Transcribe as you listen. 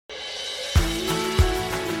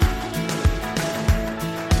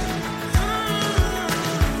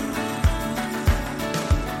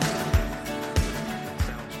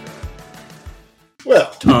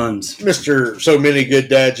Well, Tons. Mr. So Many Good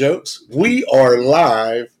Dad Jokes, we are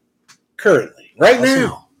live currently, right Awesome.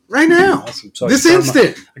 now. Right now. Awesome. So This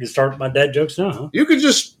instant. I can start my dad jokes now, huh? You could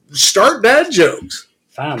just start dad jokes.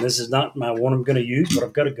 Fine. This is not my one I'm going to use, but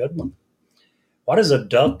I've got a good one. Why does a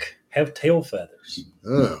duck have tail feathers?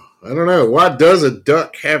 Oh, I don't know. Why does a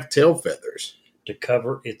duck have tail feathers? To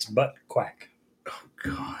cover its butt quack. Oh,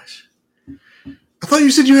 gosh. I thought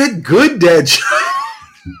you said you had good dad jokes.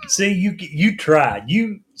 See, you tried.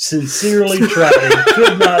 You sincerely tried and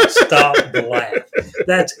could not stop the laugh.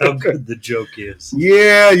 That's how good the joke is.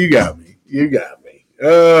 Yeah, you got me. You got me.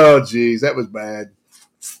 Oh, geez. That was bad.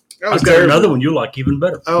 That was I've got another one you like even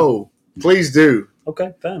better. Oh, please do.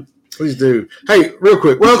 Okay, fine. Please do. Hey, real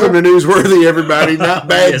quick. Welcome to Newsworthy, everybody. Not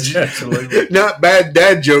bad. Yes, absolutely. Not bad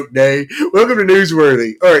dad joke day. Welcome to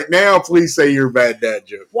Newsworthy. All right, now please say your bad dad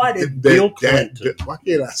joke. Why did Bill Clinton? Why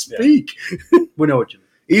can't I speak? We know what you mean.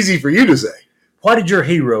 Easy for you to say. Why did your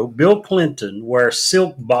hero, Bill Clinton, wear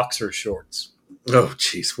silk boxer shorts? Oh,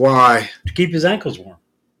 jeez. Why? To keep his ankles warm.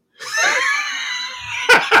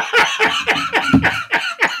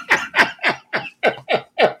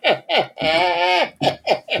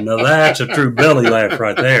 Now that's a true belly laugh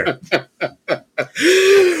right there.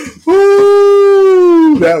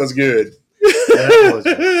 Woo! That was good.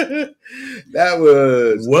 That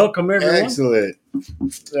was Welcome, everyone. excellent.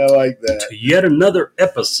 I like that. To yet another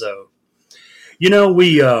episode. You know,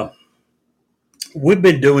 we've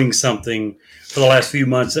been doing something for the last few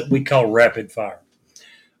months that we call rapid fire.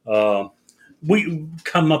 We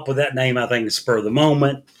come up with that name, I think, spur of the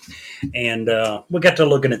moment. And we got to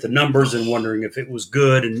looking at the numbers and wondering if it was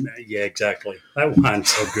good. And yeah, exactly. That wine's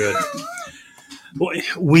so good.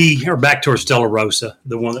 We are back to our Stella Rosa,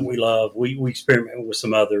 the one that we love. We experiment with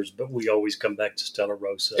some others, but we always come back to Stella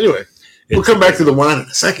Rosa. Anyway, we'll come back to the wine in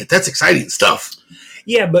a second. That's exciting stuff.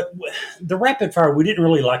 Yeah, but the rapid fire, we didn't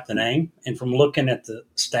really like the name. And from looking at the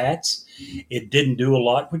stats, it didn't do a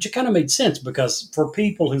lot, which it kind of made sense because for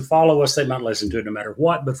people who follow us, they might listen to it no matter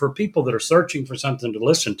what. But for people that are searching for something to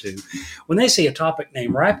listen to, when they see a topic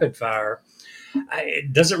named rapid fire,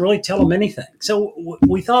 it doesn't really tell them anything. So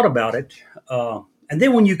we thought about it. And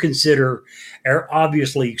then when you consider our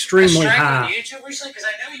obviously extremely high YouTube recently, because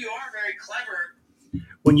I know you are very clever.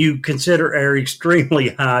 When you consider our extremely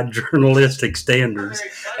high journalistic standards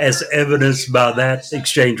as evidenced by that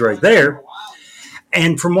exchange right there,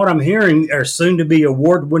 and from what I'm hearing, our soon-to-be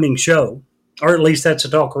award-winning show, or at least that's a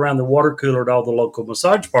talk around the water cooler at all the local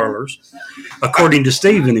massage parlors, according to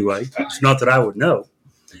Steve anyway. It's not that I would know.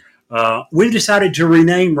 We've decided to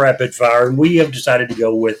rename Rapid Fire, and we have decided to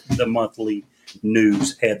go with the monthly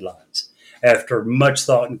news headlines after much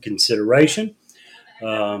thought and consideration.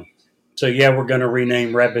 So, yeah, we're going to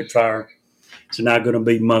rename Rapid Fire. It's now going to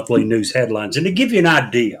be monthly news headlines. And to give you an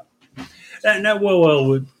idea,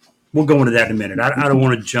 we'll go into that in a minute. I don't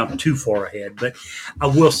want to jump too far ahead, but I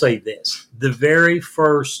will say this. The very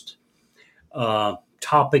first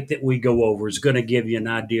topic that we go over is going to give you an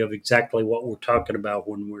idea of exactly what we're talking about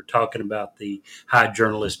when we're talking about the high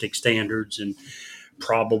journalistic standards and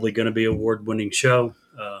probably going to be an award-winning show.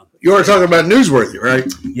 You are talking about Newsworthy, right?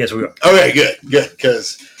 Yes, we are. Okay, good.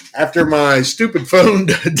 Because after my stupid phone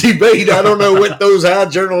debate, I don't know what those high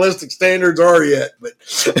journalistic standards are yet. But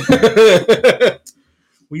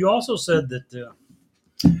well, you also said that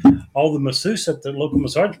all the masseuse at the local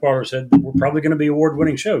massage parlor said that we're probably going to be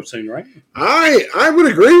award-winning show soon, right? I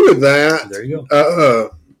would agree with that. There you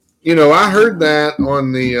go. I heard that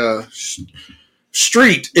on the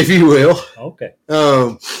street, if you will. Okay.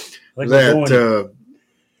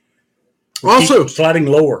 Also, sliding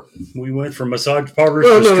lower. We went from massage parlors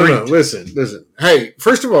no, to street. No. Listen. Hey,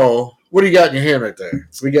 first of all, what do you got in your hand right there?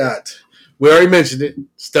 We already mentioned it,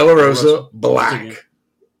 Stella Rosa Black.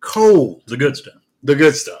 Cold. The good stuff. The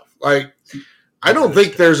good stuff. Like, I don't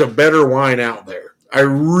think there's a better wine out there. I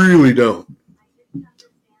really don't.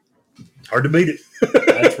 Hard to beat it.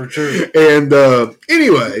 That's for sure. And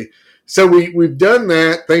anyway, so we've done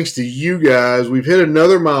that thanks to you guys. We've hit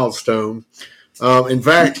another milestone. In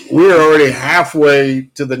fact, we're already halfway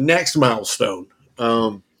to the next milestone.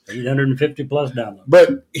 850 plus downloads.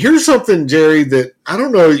 But here's something, Jerry, that I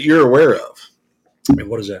don't know that you're aware of.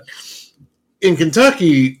 What is that? In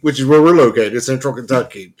Kentucky, which is where we're located, central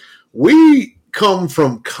Kentucky, we come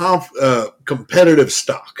from competitive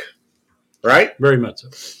stock, right? Very much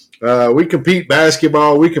so. We compete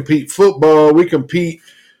basketball, we compete football, we compete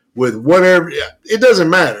with whatever. It doesn't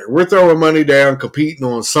matter. We're throwing money down, competing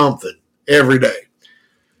on something every day.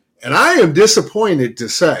 And I am disappointed to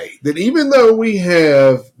say that even though we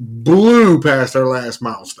have blew past our last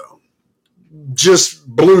milestone, just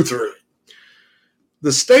blew through it,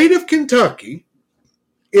 the state of Kentucky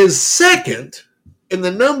is second in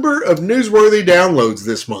the number of newsworthy downloads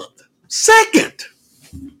this month. Second.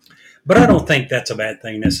 But I don't think that's a bad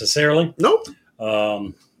thing necessarily. Nope.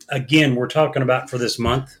 Again, we're talking about for this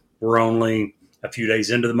month. We're only a few days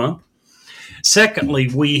into the month. Secondly,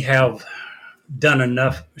 we have done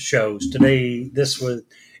enough shows. Today, this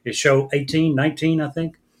is show 18, 19, I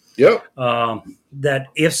think. Yep. That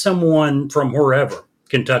if someone from wherever,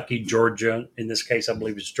 Kentucky, Georgia, in this case, I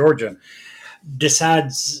believe it's Georgia,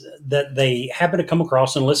 decides that they happen to come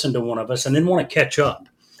across and listen to one of us and then want to catch up,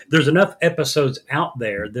 there's enough episodes out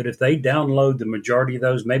there that if they download the majority of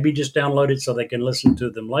those, maybe just download it so they can listen to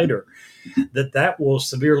them later, that will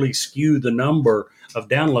severely skew the number of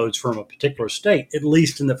downloads from a particular state, at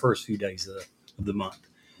least in the first few days of the month.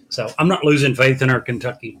 So I'm not losing faith in our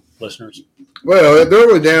Kentucky listeners. Well, they're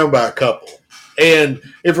only down by a couple. And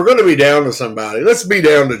if we're going to be down to somebody, let's be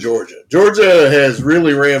down to Georgia. Georgia has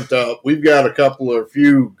really ramped up. We've got a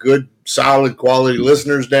few good, solid, quality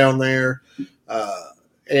listeners down there.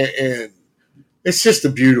 And it's just a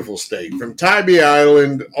beautiful state. From Tybee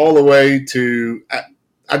Island all the way to,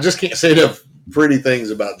 I just can't say enough pretty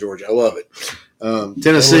things about Georgia. I love it.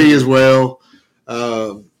 Tennessee as well.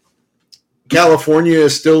 California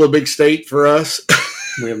is still a big state for us.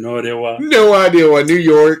 We have no idea why. No idea why. New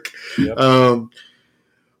York. Yep.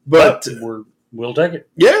 But we'll take it.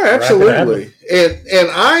 Yeah, absolutely. And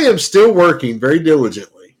I am still working very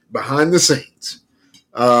diligently behind the scenes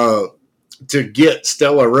to get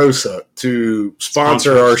Stella Rosa to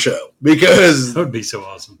sponsor our show, because that would be so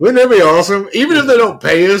awesome. Wouldn't that be awesome? Even if they don't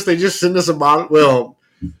pay us, they just send us a bottle. Well,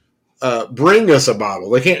 bring us a bottle.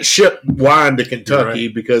 They can't ship wine to Kentucky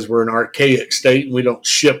because we're an archaic state and we don't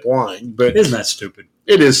ship wine. But isn't that stupid?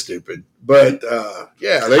 It is stupid. But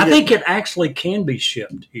yeah, I think it actually can be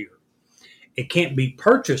shipped here. It can't be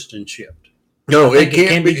purchased and shipped. No, it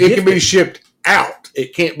can't be. It can be shipped out.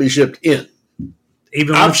 It can't be shipped in.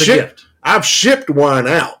 Even when it's a gift. I've shipped wine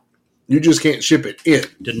out. You just can't ship it in.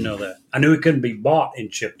 Didn't know that. I knew it couldn't be bought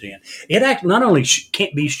and shipped in. It not only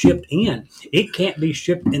can't be shipped in, it can't be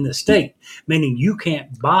shipped in the state, meaning you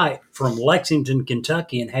can't buy it from Lexington,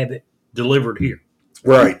 Kentucky, and have it delivered here.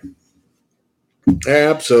 Right.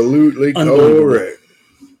 Absolutely correct.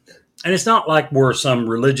 And it's not like we're some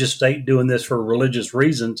religious state doing this for religious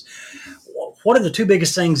reasons. What are the two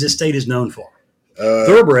biggest things this state is known for?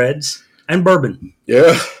 Thoroughbreds and bourbon.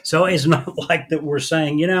 Yeah. So it's not like that we're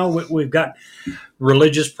saying, we've got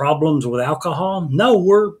religious problems with alcohol. No,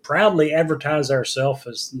 we're proudly advertise ourselves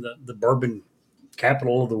as the bourbon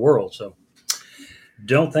capital of the world. So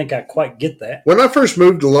don't think I quite get that. When I first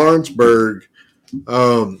moved to Lawrenceburg,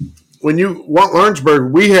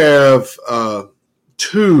 Lawrenceburg, we have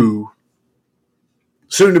 2,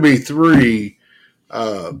 soon to be 3,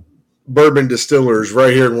 bourbon distillers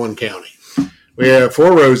right here in one county. We have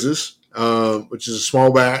Four Roses, which is a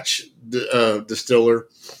small batch distiller,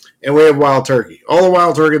 and we have Wild Turkey. All the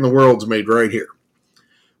Wild Turkey in the world is made right here.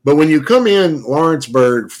 But when you come in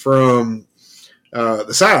Lawrenceburg from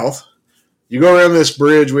the south, you go around this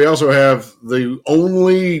bridge. We also have the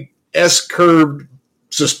only S-curved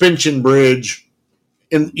suspension bridge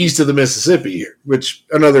east of the Mississippi here, which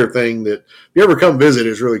another thing that if you ever come visit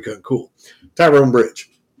is really kind of cool. Tyrone Bridge.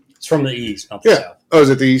 It's from the east, not the south. Oh, is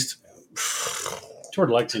it the east? Toward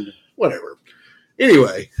Lexington. Whatever.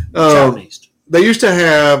 Anyway, southeast. They used to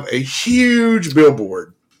have a huge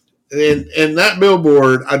billboard, and that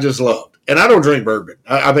billboard I just loved. And I don't drink bourbon.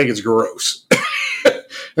 I think it's gross. I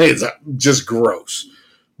think it's just gross.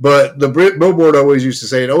 But the billboard always used to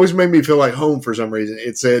say, it always made me feel like home for some reason.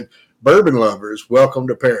 It said, "Bourbon lovers, welcome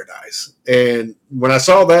to paradise." And when I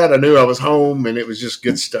saw that, I knew I was home, and it was just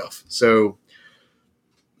good stuff. So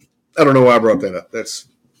I don't know why I brought that up. That's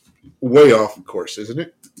way off, of course, isn't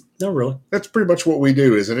it? No, really. That's pretty much what we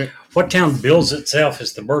do, isn't it? What town bills itself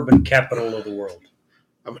as the bourbon capital of the world?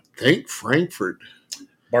 I would think Frankfurt.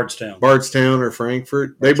 Bardstown or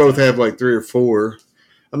Frankfurt. They both have like 3 or 4.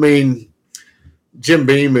 I mean, Jim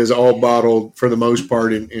Beam is all bottled for the most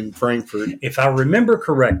part in Frankfurt. If I remember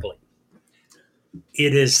correctly,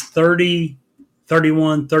 it is 30,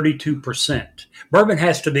 31, 32%. Bourbon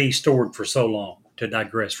has to be stored for so long, to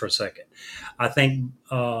digress for a second. I think,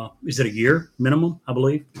 is it a year minimum, I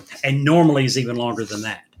believe? And normally is even longer than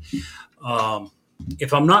that.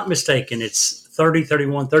 If I'm not mistaken, it's 30,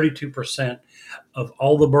 31, 32% of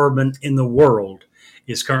all the bourbon in the world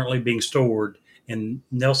is currently being stored in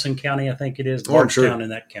Nelson County, I think it is. Bardstown in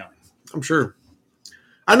that county. I'm sure.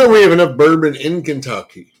 I know we have enough bourbon in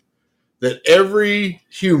Kentucky that every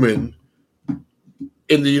human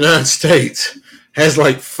in the United States has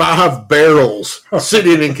like 5 barrels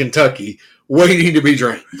sitting in Kentucky waiting to be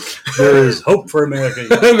drained. There is hope for America.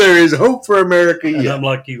 There is hope for America. And Yeah. I'm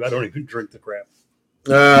like you. I don't even drink the crap.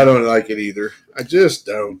 I don't like it either. I just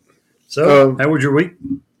don't. So, how was your week?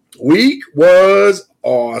 Week was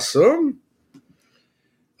awesome.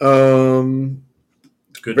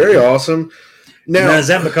 Good. Very awesome. Now, is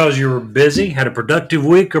that because you were busy, had a productive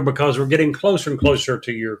week, or because we're getting closer and closer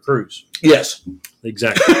to your cruise? Yes.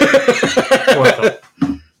 Exactly.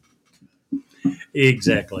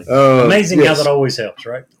 Exactly. Amazing how that always helps,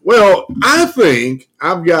 right? Well, I think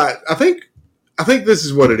this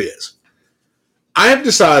is what it is. I have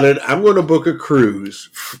decided I'm going to book a cruise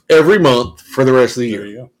every month for the rest of the There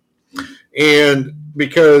year. you go. And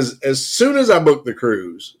because as soon as I booked the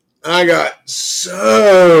cruise, I got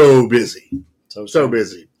so busy. So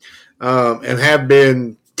busy. And have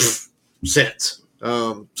been since.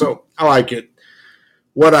 So I like it.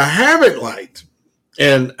 What I haven't liked,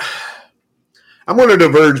 and I'm going to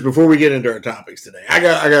diverge before we get into our topics today. I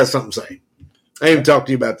got something to say. I even talked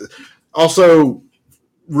to you about this. Also,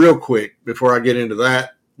 real quick, before I get into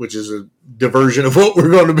that, which is a diversion of what we're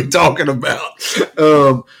going to be talking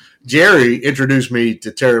about, Jerry introduced me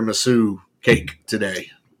to tiramisu cake today.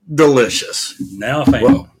 Delicious. Now a fan.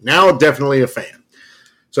 Well, now definitely a fan.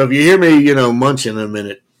 So if you hear me, munching in a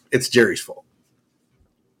minute, it's Jerry's fault.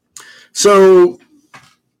 So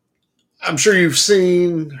I'm sure you've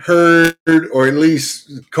seen, heard, or at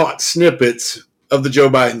least caught snippets of the Joe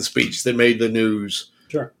Biden speech that made the news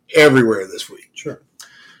Sure. everywhere this week. Sure.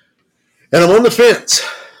 And I'm on the fence.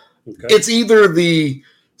 Okay. It's either the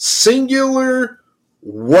singular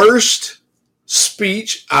worst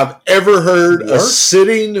speech I've ever heard a Worst?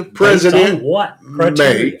 sitting Based on president what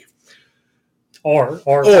criteria? make. Or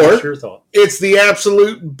Or- your thought. It's the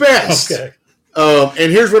absolute best. Okay.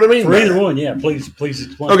 And here's what I mean For by either that. one, yeah. Please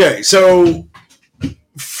explain. Okay, so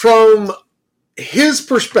from his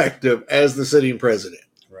perspective as the sitting president,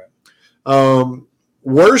 Right.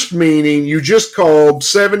 worst meaning you just called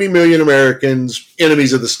 70 million Americans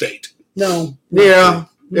enemies of the state. No. Yeah,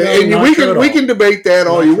 No, and not we true can at we all. can debate that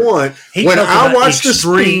all you want. He When talked I about watched the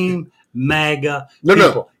speech, extreme MAGA No.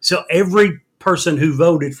 people. So every person who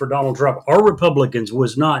voted for Donald Trump or Republicans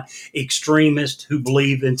was not extremist who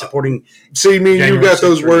believe in supporting. see me, and you January got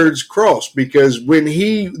those 6th. words crossed because when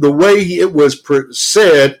the way it was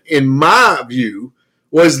said, in my view,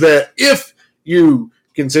 was that if you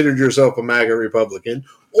considered yourself a MAGA Republican,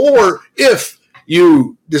 or if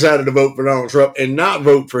you decided to vote for Donald Trump and not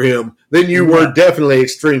vote for him, then you were Right. definitely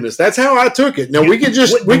extremist. That's how I took it. Now we can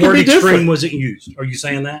The we can word be extreme different. wasn't used. Are you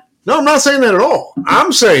saying that? No, I'm not saying that at all.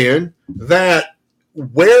 I'm saying that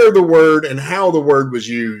where the word and how the word was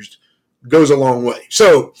used goes a long way.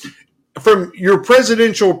 So, from your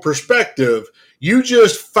presidential perspective, you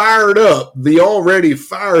just fired up the already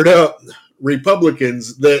fired up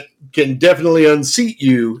Republicans that can definitely unseat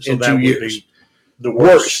you So in that 2 would years. be the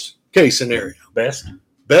Worst case scenario. Best.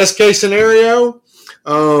 Best case scenario,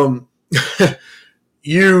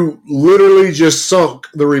 you literally just sunk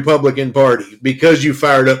the Republican Party because you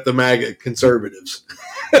fired up the MAGA conservatives.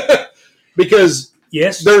 Because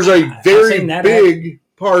Yes. there's a I've very seen that big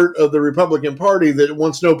part of the Republican Party that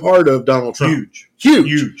wants no part of Donald Trump. Huge.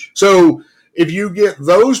 Huge. So if you get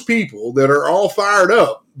those people that are all fired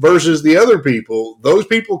up versus the other people, those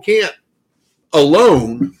people can't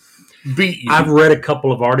alone beat you. I've read a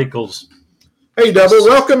couple of articles. Hey, Double,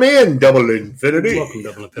 welcome in, Double Infinity. Welcome,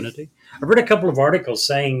 Double Infinity. I've read a couple of articles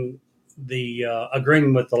saying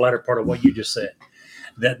agreeing with the latter part of what you just said,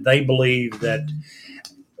 that they believe that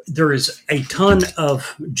there is a ton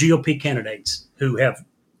of GOP candidates who have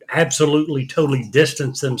absolutely, totally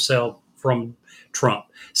distanced themselves from Trump.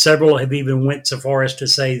 Several have even went so far as to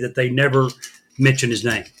say that they never mention his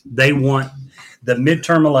name. They want the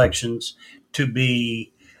midterm elections to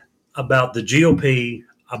be about the GOP,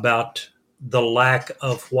 about the lack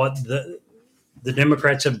of what the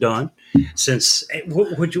Democrats have done since,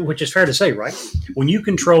 which is fair to say, right? When you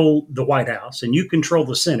control the White House and you control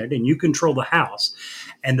the Senate and you control the House,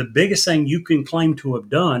 and the biggest thing you can claim to have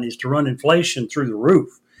done is to run inflation through the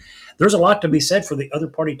roof, there's a lot to be said for the other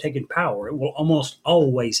party taking power. It will almost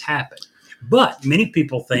always happen. But many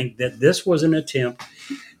people think that this was an attempt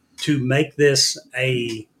to make this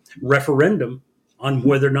a referendum on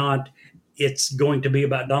whether or not it's going to be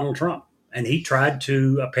about Donald Trump. And he tried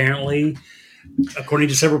to apparently, according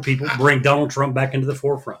to several people, bring Donald Trump back into the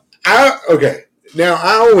forefront. Okay. Now,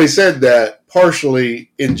 I always said that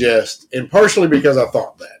partially in jest and partially because I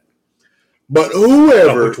thought that. But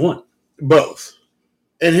whoever, Which one? both.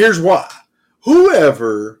 And here's why.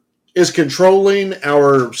 Whoever is controlling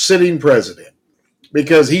our sitting president,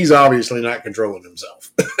 because he's obviously not controlling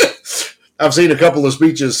himself. I've seen a couple of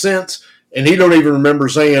speeches since. and he don't even remember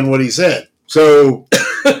saying what he said. So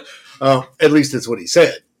at least it's what he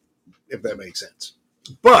said, if that makes sense.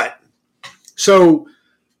 But so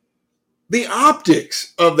the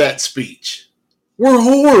optics of that speech were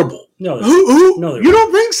horrible. No, No, you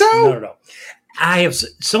don't think so? No. I have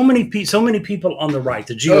so many people on the right,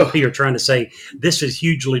 the GOP, are trying to say this is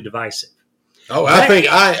hugely divisive. Oh, I think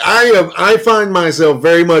I find myself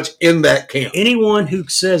very much in that camp. Anyone who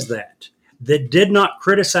says that did not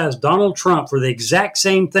criticize Donald Trump for the exact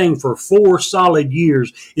same thing for 4 solid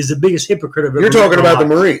years is the biggest hypocrite I've ever met. You're talking about the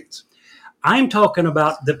Marines. I'm talking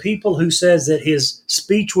about the people who says that his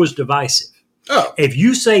speech was divisive. Oh. If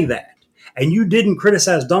you say that and you didn't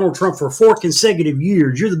criticize Donald Trump for 4 consecutive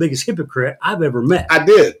years, you're the biggest hypocrite I've ever met. I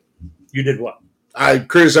did. You did what? I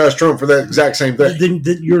criticized Trump for that exact same thing.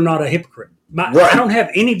 Then you're not a hypocrite. Right. I don't have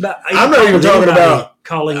anybody. I'm not even talking about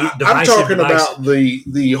calling it divisive. I'm talking about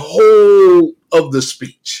the whole of the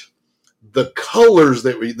speech, the colors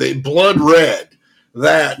the blood red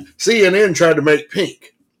that CNN tried to make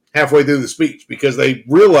pink halfway through the speech because they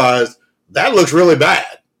realized that looks really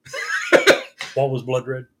bad. What was blood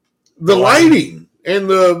red? The lighting and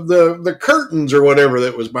the curtains or whatever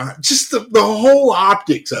that was behind, just the whole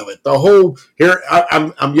optics of it. The whole here,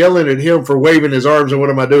 I'm yelling at him for waving his arms, and what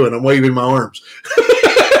am I doing? I'm waving my arms.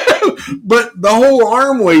 But the whole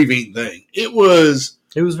arm waving thing, it was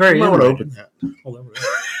very. I want to open that.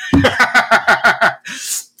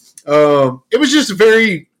 It was just a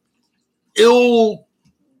very ill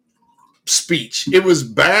speech. It was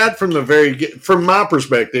bad from my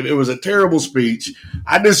perspective. It was a terrible speech.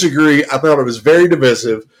 I disagree. I thought it was very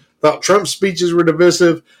divisive. I thought Trump's speeches were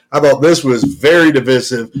divisive. I thought this was very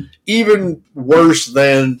divisive, even worse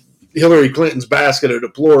than Hillary Clinton's basket of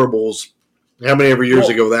deplorables. How many ever years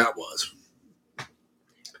ago that was?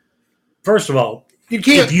 First of all,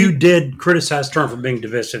 if you did criticize Trump for being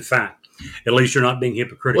divisive, fine. At least you're not being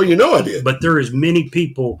hypocritical. Well, you know I did. But there is many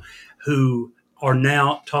people who are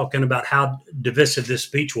now talking about how divisive this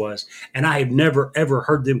speech was, and I have never, ever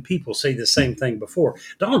heard them people say the same thing before.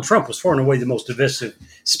 Donald Trump was far and away the most divisive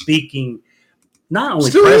speaking, not only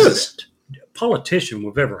president, politician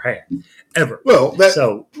we've ever had, ever. Well, that's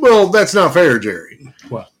not fair, Jerry.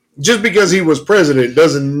 Well, just because he was president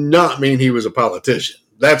does not mean he was a politician.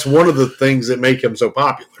 That's one of the things that make him so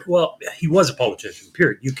popular. Well, he was a politician,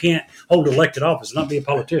 period. You can't hold elected office and not be a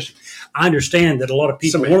politician. I understand that a lot of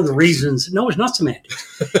people, semantics. One of the reasons, no, it's not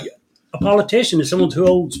semantics. A politician is someone who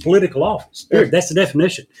holds political office, period. That's the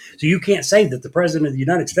definition. So you can't say that the president of the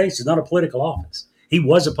United States is not a political office. He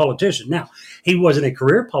was a politician. Now, he wasn't a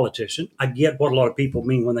career politician. I get what a lot of people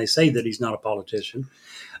mean when they say that he's not a politician.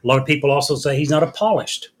 A lot of people also say he's not a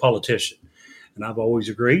polished politician. And I've always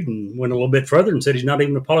agreed and went a little bit further and said he's not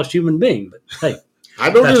even a polished human being. But hey, I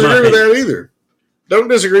don't disagree with that either. Don't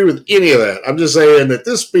disagree with any of that. I'm just saying that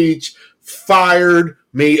this speech fired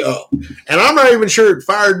me up. And I'm not even sure it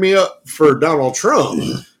fired me up for Donald Trump.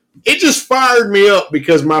 It just fired me up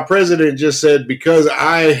because my president just said, because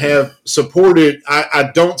I have supported,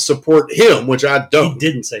 I don't support him, which I don't. He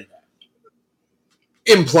didn't say that.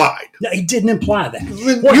 Implied. No, he didn't imply that.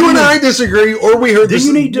 You and I disagree, or we heard this.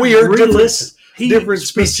 You need to re-listen. He different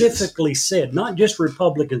specifically said, not just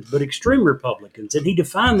Republicans, but extreme Republicans. And he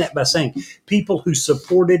defined that by saying people who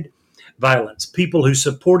supported violence, people who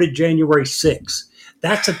supported January 6th.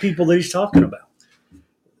 That's the people that he's talking about.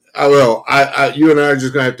 You and I are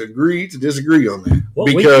just going to have to agree to disagree on that. Well,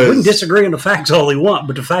 because we can disagree on the facts all we want,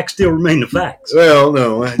 but the facts still remain the facts. Well,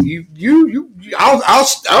 no, I'm going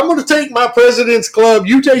to take my president's club.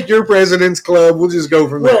 You take your president's club. We'll just go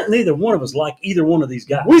from there. Well, neither one of us like either one of these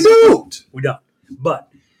guys. We don't. But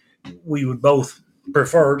we would both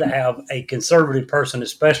prefer to have a conservative person,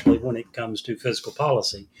 especially when it comes to fiscal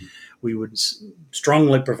policy. We would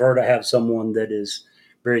strongly prefer to have someone that is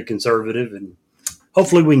very conservative, and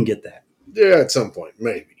hopefully we can get that. Yeah, at some point,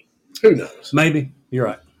 maybe. Who knows? Maybe. You're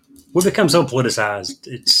right. We've become so politicized.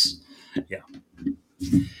 It's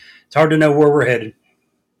hard to know where we're headed.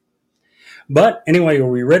 But anyway, are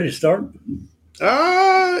we ready to start?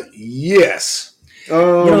 Yes.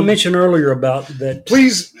 I mentioned earlier about that.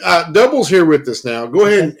 Please, Double's here with us now. Go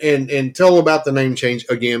ahead and tell about the name change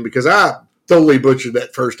again, because I totally butchered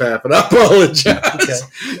that first half, and I apologize.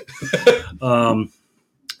 Okay.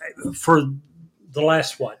 For the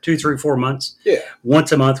last, 2, 3, 4 months? Yeah.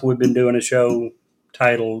 Once a month, we've been doing a show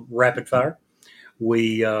titled Rapid Fire.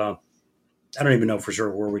 We, I don't even know for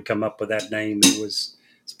sure where we come up with that name. It was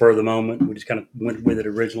spur of the moment. We just kind of went with it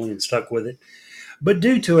originally and stuck with it. But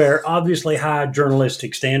due to our obviously high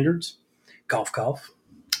journalistic standards, cough, cough,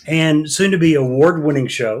 and soon to be award-winning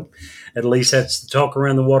show, at least that's the talk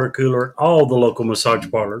around the water cooler at all the local massage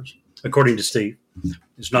parlors, according to Steve.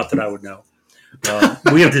 It's not that I would know.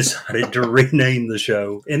 We have decided to rename the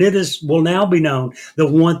show, and will now be known.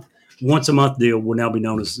 The once a month deal will now be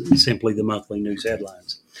known as simply the monthly news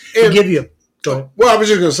headlines. And, to give you, go ahead. Well, I was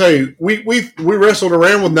just going to say we wrestled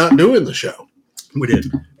around with not doing the show. We did,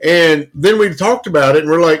 and then we talked about it,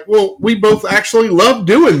 and we're like, well, we both actually love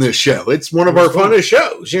doing this show. It's one of our funnest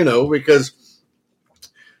shows, because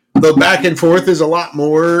the back and forth is a lot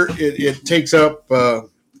more. It takes up.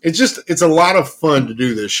 It's a lot of fun to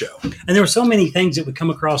do this show. And there were so many things that we come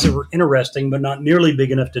across that were interesting, but not nearly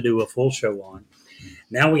big enough to do a full show on.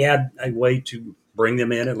 Now we had a way to bring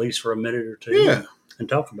them in at least for a minute or two and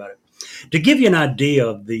talk about it. To give you an idea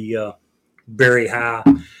of the very high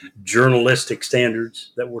journalistic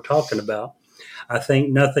standards that we're talking about, I think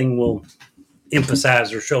nothing will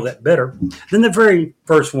emphasize or show that better than the very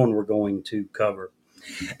first one we're going to cover.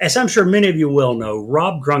 As I'm sure many of you well know,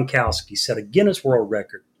 Rob Gronkowski set a Guinness World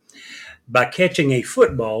Record by catching a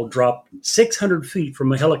football dropped 600 feet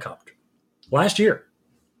from a helicopter last year.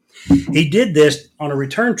 He did this on a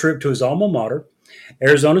return trip to his alma mater,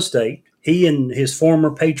 Arizona State. He and his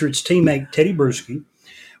former Patriots teammate, Teddy Bruschi,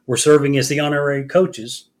 were serving as the honorary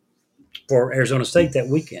coaches for Arizona State that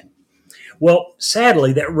weekend. Well,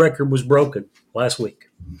 sadly, that record was broken last week.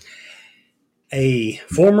 A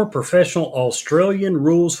former professional Australian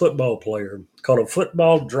rules football player caught a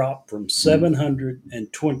football drop from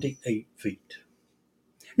 728 feet.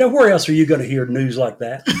 Now, where else are you going to hear news like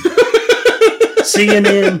that?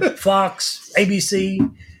 CNN, Fox, ABC?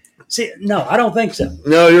 No, I don't think so.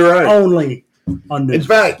 No, you're right. Only on news. In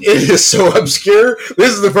fact, it is so obscure.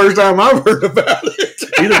 This is the first time I've heard about it.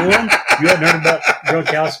 Either one? You hadn't heard about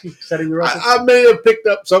Gronkowski setting the record? I may have picked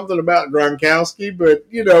up something about Gronkowski, but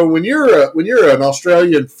when you're an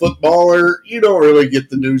Australian footballer, you don't really get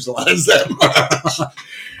the news lines that much.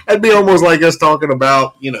 That'd be almost like us talking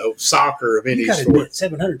about soccer of any sort. Admit,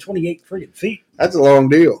 728 freaking feet. That's a long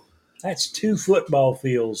deal. That's 2 football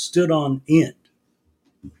fields stood on end.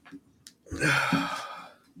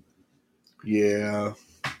 Yeah,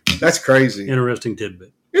 that's crazy. Interesting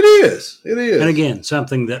tidbit. It is. And again,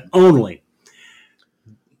 something that only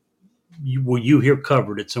you hear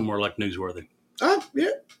covered at somewhere like Newsworthy. I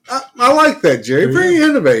like that, Jerry. Very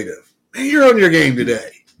innovative. Man, you're on your game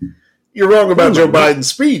today. You're wrong about Joe Biden's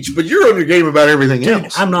speech, but you're on your game about everything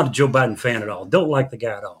else. I'm not a Joe Biden fan at all. Don't like the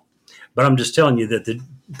guy at all. But I'm just telling you that the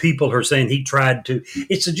people are saying he tried to.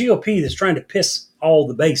 It's the GOP that's trying to piss all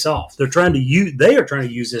the base off. They are trying to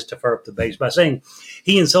use this to fire up the base by saying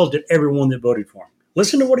he insulted everyone that voted for him.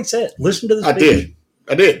 Listen to what he said. Listen to the speech.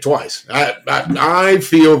 I did twice. I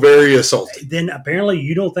feel very assaulted. Then apparently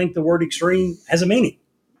you don't think the word extreme has a meaning.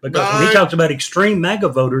 Because when he talks about extreme MAGA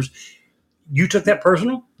voters, you took that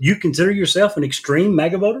personal? You consider yourself an extreme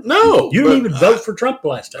MAGA voter? No. You didn't even vote for Trump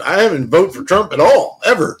last time. I haven't voted for Trump at all,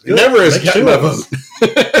 ever. Good. Never has gotten my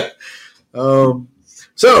vote.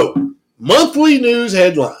 So, monthly news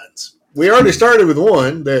headlines. We already started with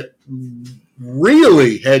one that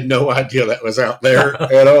really had no idea that was out there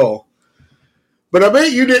at all. But I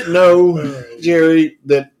bet you didn't know, Jerry,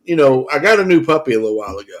 that, I got a new puppy a little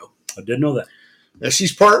while ago. I didn't know that. Now,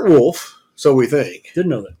 she's part wolf, so we think. Didn't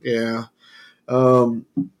know that. Yeah.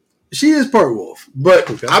 She is part wolf.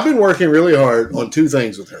 But I've been working really hard on 2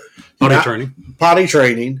 things with her. Potty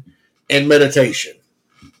training and meditation.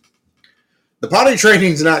 The potty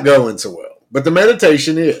training's not going so well, but the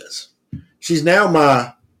meditation is. She's now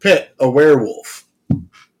my pet, a werewolf.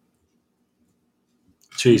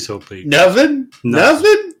 Jeez, oh Pete. Nothing?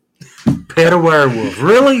 Pet a werewolf.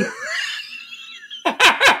 Really?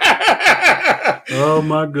 Oh,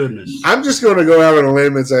 my goodness. I'm just going to go out on a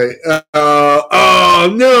limb and say,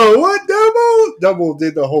 oh, no, what? Double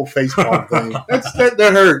did the whole facepalm thing.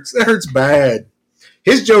 That hurts. That hurts bad.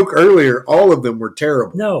 His joke earlier, all of them were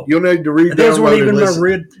terrible. No. You'll need to read those weren't even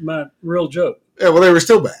my real joke. Yeah, well, they were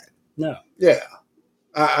still bad. No. Yeah.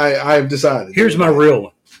 I've decided. Here's my real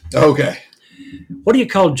one. Okay. What do you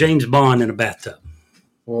call James Bond in a bathtub?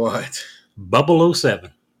 What?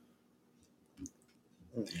 007.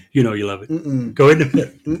 You know you love it. Mm-mm. Go ahead and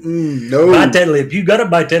admit it. No. Bite that lip. You got to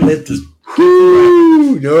bite that lip.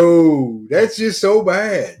 Ooh, no. That's just so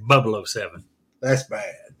bad. 007. That's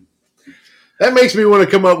bad. That makes me want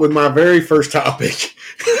to come up with my very first topic.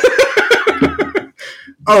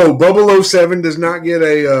 Oh, 007 does not get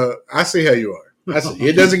a... I see how you are. I see.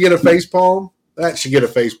 It doesn't get a face palm. That should get a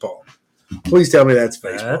face palm. Please tell me that's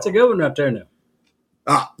face palm. That's a good one right there now.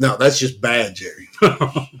 No, that's just bad, Jerry.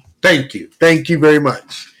 Thank you. Thank you very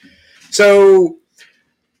much. So,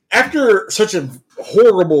 after such a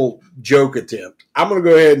horrible joke attempt, I'm going to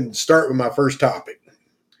go ahead and start with my first topic.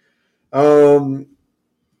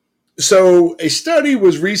 So a study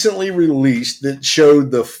was recently released that showed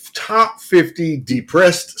the top 50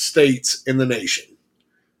 depressed states in the nation.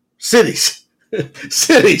 Cities.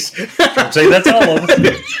 Cities. See, that's all of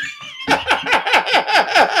them.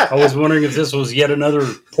 I was wondering if this was yet another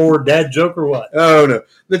poor dad joke or what. Oh, no.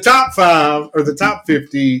 The top 5 or the top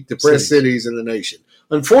 50 depressed cities in the nation.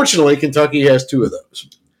 Unfortunately, Kentucky has 2 of those.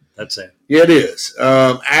 That's it. Yeah, it is.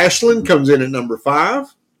 Ashland comes in at number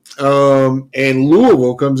 5. And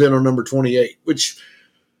Louisville comes in on number 28, which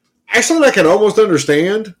actually I can almost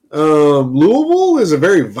understand. Louisville is a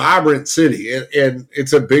very vibrant city, and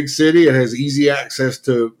it's a big city. It has easy access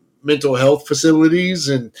to mental health facilities,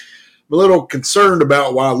 and I'm a little concerned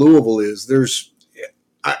about why Louisville is.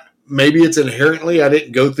 Maybe it's inherently, I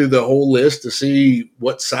didn't go through the whole list to see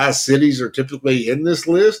what size cities are typically in this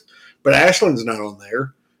list, but Ashland's not on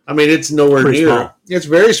there. I mean, it's nowhere Pretty near. small. It's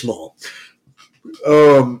very small.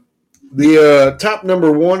 The top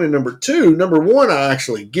number 1 and number 2, number 1 I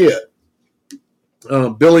actually get.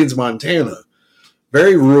 Billings, Montana.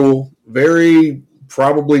 Very rural, very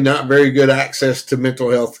probably not very good access to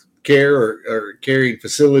mental health care or caring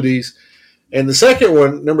facilities. And the second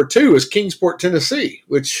one, number 2, is Kingsport, Tennessee,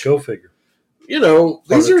 which, Go figure. you know, Part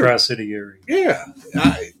these of the are Tri-City area. yeah,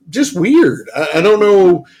 just weird. I don't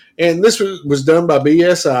know. And this was done by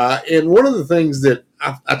BSI. And one of the things that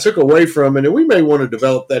I took away from it, and we may want to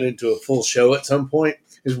develop that into a full show at some point,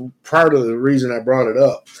 is part of the reason I brought it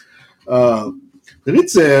up. That it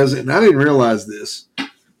says, and I didn't realize this,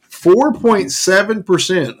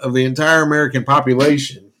 4.7% of the entire American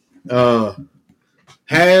population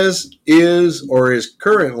is, or is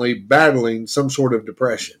currently battling some sort of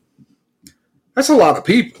depression. That's a lot of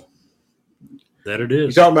people. That it You're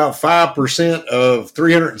is. talking about 5% of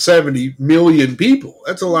 370 million people.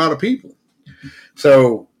 That's a lot of people.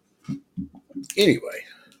 So, anyway,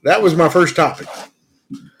 that was my first topic.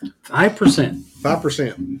 5%.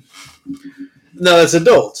 5%. No, that's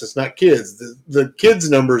adults. It's not kids. The kids'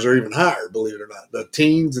 numbers are even higher, believe it or not. The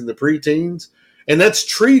teens and the preteens. And that's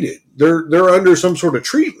treated. They're under some sort of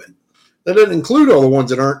treatment. That doesn't include all the ones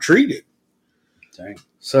that aren't treated. Dang.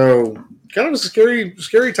 So, kind of a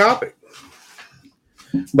scary topic.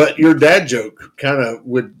 But your dad joke kind of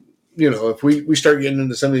would, if we start getting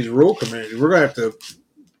into some of these rural communities, we're going to have to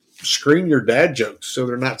screen your dad jokes so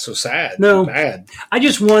they're not so sad. No. Bad. I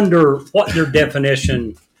just wonder what their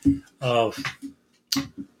definition of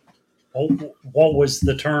what was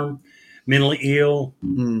the term? Mentally ill.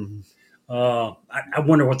 Mm. I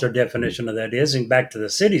wonder what their definition of that is. And back to the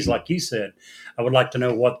cities, like you said, I would like to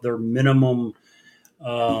know what their minimum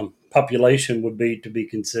population would be to be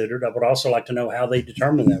considered. I would also like to know how they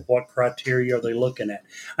determine that. What criteria are they looking at?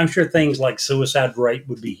 I'm sure things like suicide rate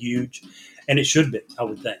would be huge, and it should be, I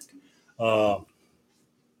would think.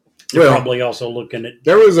 They're probably also looking at.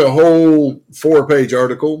 There was a whole 4-page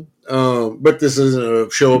article, but this isn't a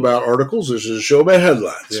show about articles. This is a show about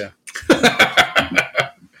headlines. Yeah.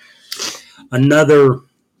 Another,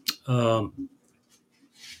 for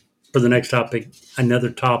the next topic, another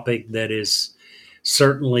topic that is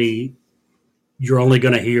certainly you're only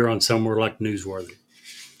going to hear on somewhere like Newsworthy.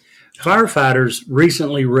 Firefighters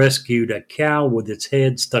recently rescued a cow with its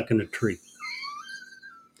head stuck in a tree.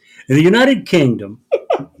 In the United Kingdom,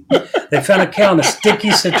 they found a cow in a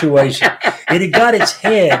sticky situation. It had got its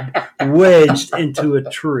head wedged into a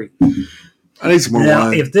tree. I need some more Now,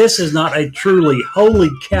 wine. if this is not a truly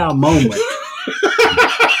holy cow moment,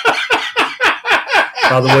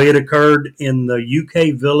 by the way, it occurred in the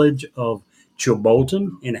UK village of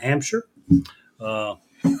Chilbolton in Hampshire. I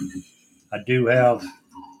do have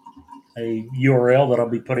a URL that I'll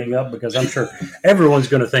be putting up because I'm sure everyone's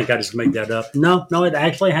going to think I just made that up. No, it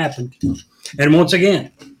actually happened. And once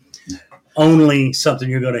again, only something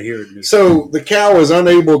you're going to hear. So the cow is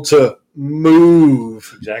unable to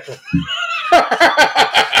move. Exactly.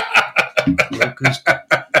 Look who's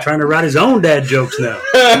trying to write his own dad jokes now.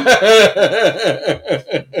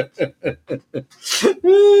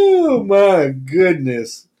 Oh, my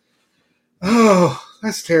goodness. Oh,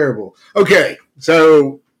 that's terrible. Okay,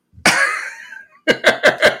 so.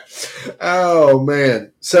 Oh,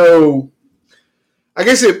 man. So I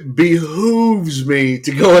guess it behooves me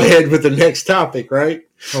to go ahead with the next topic, right?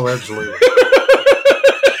 Oh, absolutely.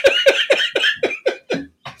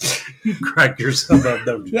 You crack yourself up,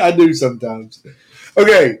 don't you? I do sometimes.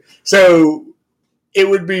 Okay, so it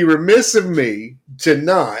would be remiss of me to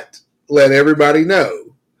not let everybody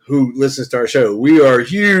know who listens to our show. We are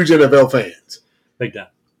huge NFL fans. Big time.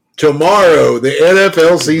 Tomorrow, the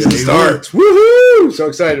NFL season Day starts. Woohoo! So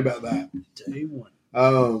excited about that. Day one.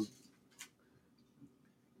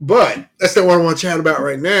 But that's not what I want to chat about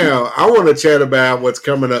right now. I want to chat about what's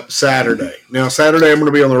coming up Saturday. Now, Saturday, I'm going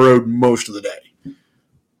to be on the road most of the day.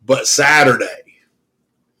 But Saturday,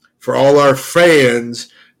 for all our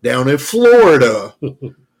fans down in Florida,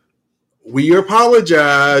 we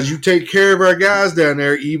apologize. You take care of our guys down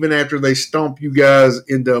there even after they stomp you guys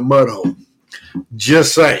into a mud hole.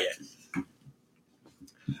 Just saying.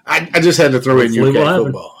 I just had to throw in UK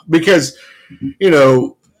football because,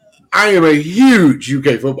 I am a huge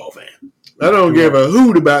UK football fan. I don't give a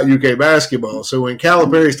hoot about UK basketball. So when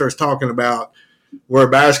Calipari starts talking about we're a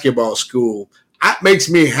basketball school, it makes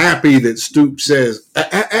me happy that Stoops says,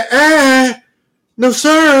 no,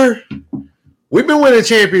 sir. We've been winning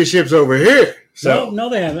championships over here. So No,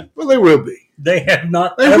 they haven't. Well, they will be. They have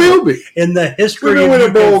not. They will be. In the history We'll be winning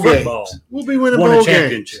of bowl UK football. games. We'll be winning Won bowl a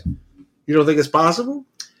championship. games. You don't think it's possible?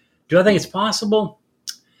 Do I think it's possible?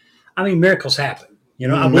 I mean, miracles happen. I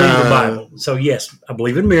believe the Bible. So, yes, I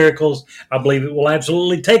believe in miracles. I believe it will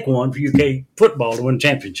absolutely take one for UK football to win a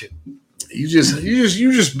championship. You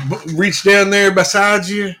just reach down there beside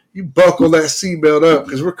you. You buckle that seatbelt up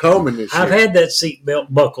because we're coming this year. I've had that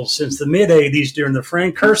seatbelt buckle since the mid-'80s during the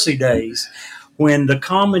Frank Kersey days when the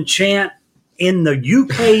common chant in the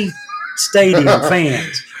UK stadium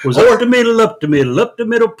fans was up the middle, up the middle, up the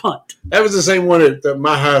middle punt. That was the same one at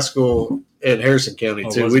my high school in Harrison County,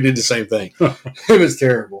 too. We did the same thing. It was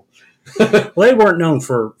terrible. Well, they weren't known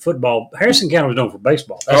for football. Harrison County was known for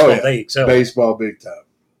baseball. That's what they excelled. Baseball, big time.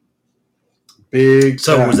 Big time.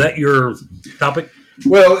 So was that your topic?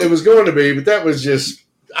 Well, it was going to be, but that was just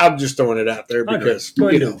 – I'm just throwing it out there because,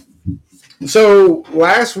 So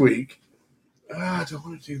last week I don't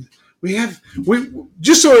want to do – we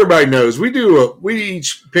just so everybody knows, we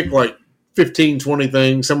each pick like 15, 20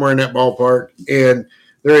 things, somewhere in that ballpark, and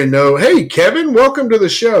there ain't no, hey, Kevin, welcome to the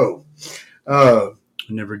show. I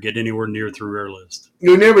never get anywhere near through our list.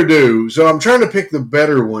 You never do. So I'm trying to pick the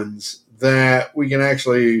better ones that we can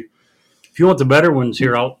actually – if you want the better ones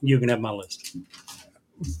here, you can have my list.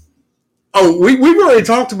 Oh, we've already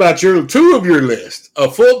talked about two of your list: a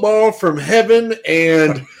football from heaven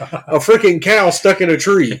and a freaking cow stuck in a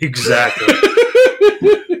tree. Exactly.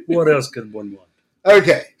 What else could one want?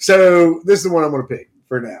 Okay, so this is the one I'm going to pick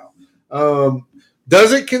for now.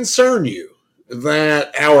 Does it concern you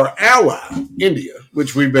that our ally, India,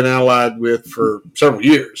 which we've been allied with for several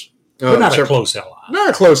years, we're not a close ally. Not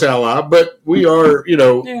a close ally, but we are,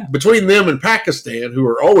 between them and Pakistan, who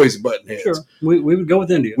are always button heads. Sure. We would go with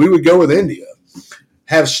India. We would go with India.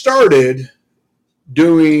 Have started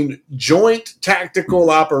doing joint tactical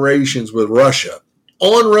operations with Russia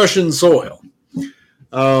on Russian soil.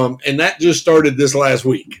 And that just started this last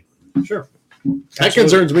week. Sure. That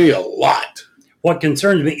concerns me a lot. What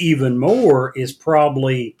concerns me even more is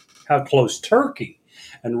probably how close Turkey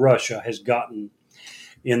and Russia has gotten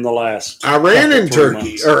in the last Iran and Turkey,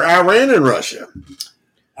 months. or Iran and Russia.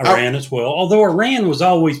 Iran as well. Although Iran was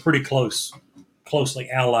always pretty closely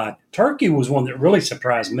allied. Turkey was one that really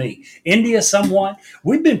surprised me. India somewhat.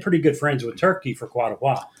 We've been pretty good friends with Turkey for quite a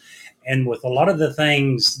while. And with a lot of the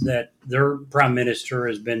things that their prime minister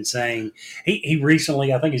has been saying, he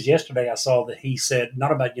recently, I think it's yesterday, I saw that he said,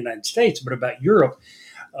 not about the United States, but about Europe,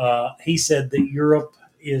 he said that Europe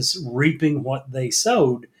is reaping what they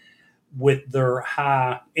sowed with their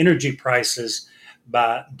high energy prices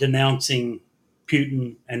by denouncing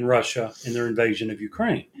Putin and Russia in their invasion of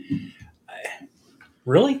Ukraine.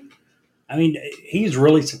 Really? I mean, he's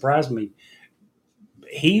really surprised me.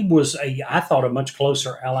 He was, I thought, a much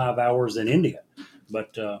closer ally of ours than India,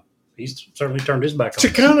 but he's certainly turned his back on To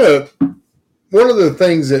us. kind of, one of the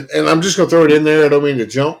things that, and I'm just going to throw it in there, I don't mean to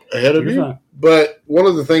jump ahead of You're you, fine. but one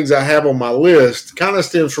of the things I have on my list kind of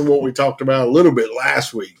stems from what we talked about a little bit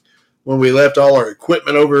last week when we left all our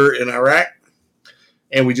equipment over in Iraq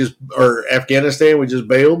and or Afghanistan, we just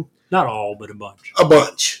bailed. Not all, but a bunch. A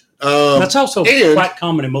bunch. That's also and- quite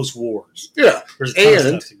common in most wars. Yeah. There's a ton of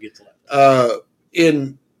And- stuff that gets left.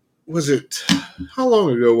 How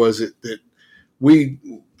long ago was it that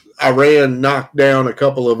Iran knocked down a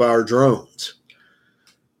couple of our drones?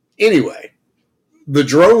 Anyway, the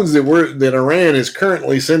drones that Iran is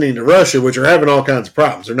currently sending to Russia, which are having all kinds of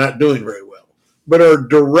problems, they're not doing very well, but are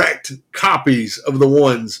direct copies of the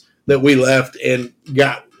ones that we left and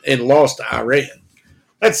got and lost to Iran.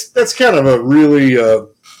 That's kind of a really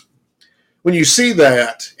when you see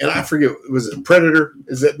that, and I forget, was it Predator?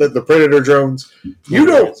 Is it the Predator drones?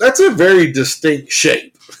 That's a very distinct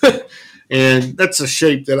shape. And that's a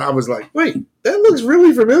shape that I was like, wait, that looks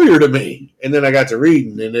really familiar to me. And then I got to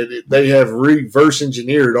reading, and they have reverse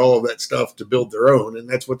engineered all of that stuff to build their own, and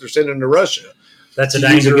that's what they're sending to Russia. That's a to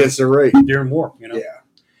use danger against the raid. during war,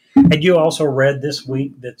 Yeah. Had you also read this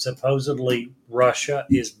week that supposedly Russia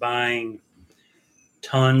is buying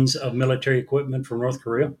tons of military equipment from North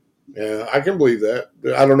Korea? Yeah, I can believe that.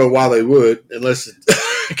 I don't know why they would, unless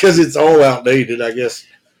because it's all outdated, I guess.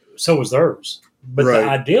 So was theirs. But Right. the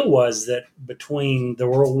idea was that between the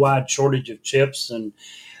worldwide shortage of chips and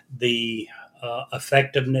the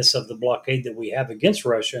effectiveness of the blockade that we have against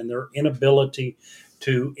Russia and their inability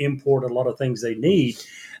to import a lot of things they need,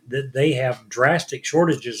 that they have drastic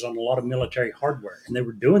shortages on a lot of military hardware. And they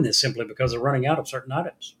were doing this simply because they're running out of certain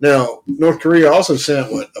items. Now, North Korea also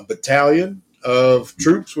sent, a battalion of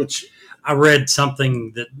troops, which... I read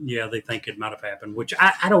something that, they think it might have happened, which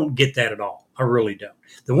I don't get that at all. I really don't.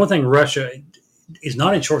 The one thing Russia is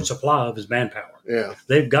not in short supply of is manpower. Yeah.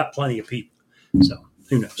 They've got plenty of people. So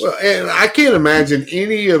who knows? Well, and I can't imagine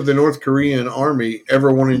any of the North Korean army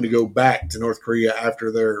ever wanting to go back to North Korea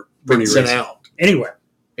after they're being sent out. Anywhere.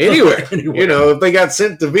 Anywhere. If they got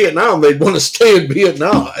sent to Vietnam, they'd want to stay in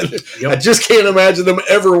Vietnam. Yep. I just can't imagine them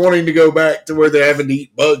ever wanting to go back to where they're having to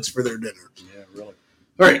eat bugs for their dinner. Yeah, really.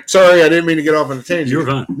 All right. Sorry, I didn't mean to get off on a tangent. You're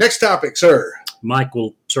fine. Next topic, sir. Mike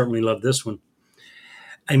will certainly love this one.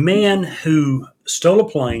 A man who stole a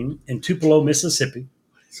plane in Tupelo, Mississippi.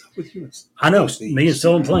 I know, me and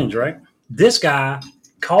stolen planes, right? This guy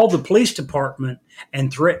called the police department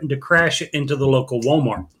and threatened to crash it into the local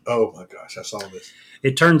Walmart. Oh, my gosh. I saw this.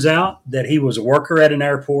 It turns out that he was a worker at an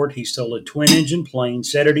airport. He stole a twin-engine plane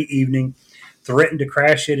Saturday evening, threatened to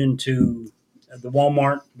crash it into the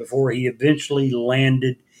Walmart before he eventually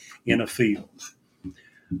landed in a field.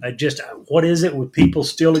 What is it with people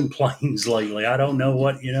stealing planes lately? I don't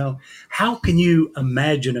know how can you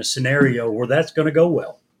imagine a scenario where that's going to go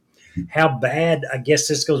well? How bad, I guess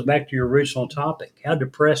this goes back to your original topic. How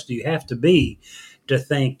depressed do you have to be to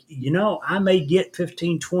think, I may get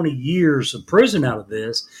 15, 20 years of prison out of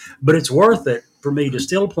this, but it's worth it for me to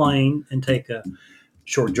steal a plane and take a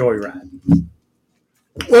short joyride?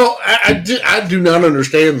 Well, I do not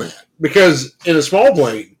understand that, because in a small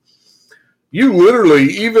plane, you literally,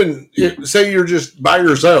 even say you're just by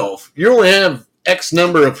yourself, you only have X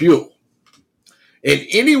number of fuel. And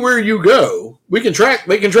anywhere you go, they can track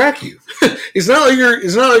you. It's not like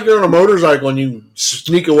you're on a motorcycle and you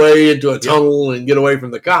sneak away into a tunnel and get away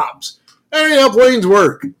from the cops. That ain't how planes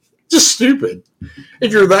work. Just stupid.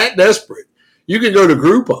 If you're that desperate, you can go to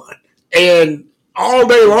Groupon and all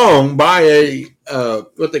day long buy a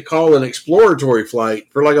what they call an exploratory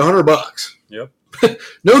flight for like $100. Yep.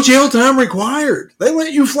 No jail time required. They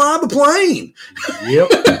let you fly the plane. Yep.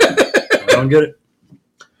 I don't get it.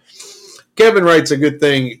 Kevin writes a good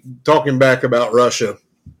thing talking back about Russia.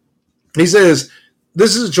 He says,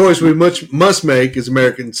 this is a choice we must make as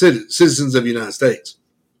American citizens of the United States.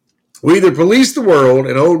 We either police the world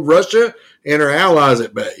and hold Russia and our allies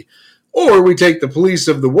at bay, or we take the police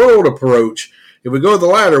of the world approach. If we go the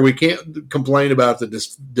latter, we can't complain about the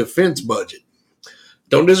defense budget.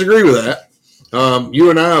 Don't disagree with that. You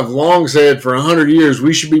and I have long said for 100 years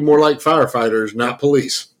we should be more like firefighters, not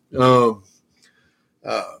police. And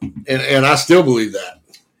I still believe that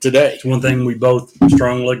today. It's one thing we both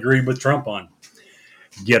strongly agree with Trump on.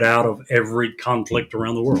 Get out of every conflict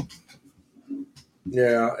around the world.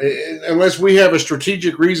 Yeah, unless we have a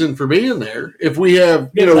strategic reason for being there. If we have,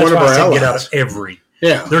 one That's of why our I said allies. get out of every.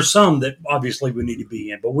 Yeah. There's some that obviously we need to be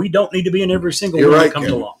in, but we don't need to be in every single You're one right, that comes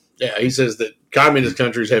Kevin. along. Yeah, he says that communist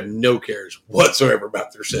countries have no cares whatsoever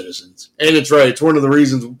about their citizens. And it's right. It's one of the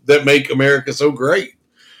reasons that make America so great.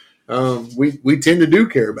 We tend to do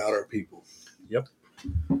care about our people. Yep.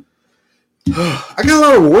 I got a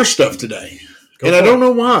lot of war stuff today. I don't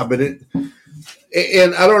know why, but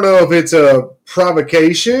and I don't know if it's a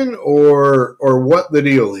provocation or what the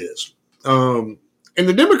deal is. And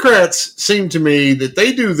the Democrats seem to me that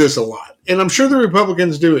they do this a lot. And I'm sure the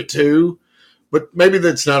Republicans do it too, but maybe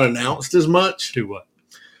that's not announced as much. Do what?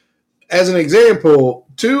 As an example,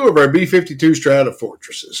 2 of our B-52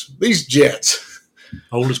 Stratofortresses, these jets,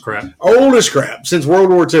 Old as crap. since World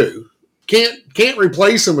War II, can't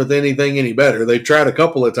replace them with anything any better. They've tried a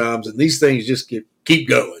couple of times, and these things just keep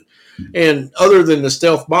going. And other than the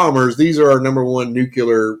stealth bombers, these are our number one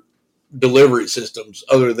nuclear delivery systems,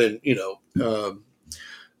 other than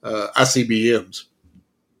ICBMs.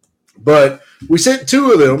 But we sent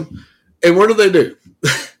 2 of them, and what do?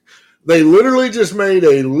 They literally just made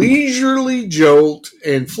a leisurely jolt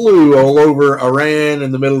and flew all over Iran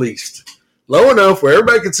and the Middle East. Low enough where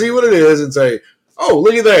everybody could see what it is and say, oh,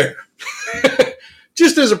 look at there.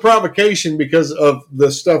 Just as a provocation because of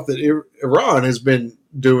the stuff that Iran has been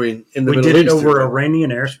doing in the Middle East. We did it over Iranian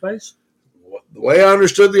airspace? The way I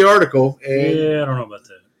understood the article. And, yeah, I don't know about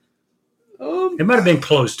that. It might have been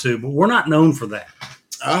close to, but we're not known for that.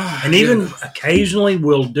 And even occasionally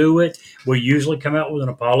we'll do it. We'll usually come out with an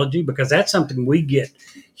apology because that's something we get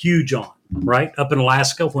huge on, right? Up in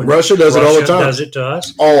Alaska. When Russia does it all the time. Does it to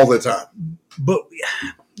us. All the time. But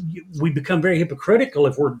we become very hypocritical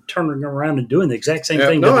if we're turning around and doing the exact same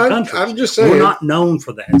thing to other countries. I'm just saying. We're not known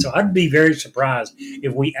for that. So I'd be very surprised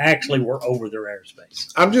if we actually were over their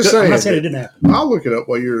airspace. I'm just saying. I'm not saying it didn't happen. I'll look it up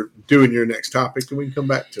while you're doing your next topic and we can come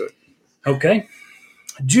back to it. Okay.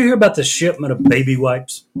 Did you hear about the shipment of baby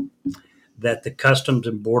wipes that the Customs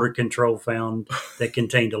and Border Control found that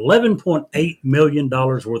contained $11.8 million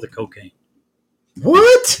worth of cocaine?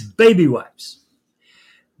 What? Baby wipes.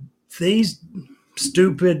 These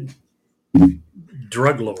stupid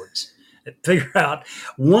drug lords figure out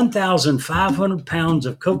 1,500 pounds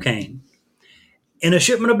of cocaine in a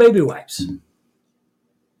shipment of baby wipes.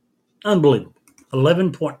 Unbelievable.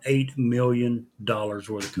 $11.8 million worth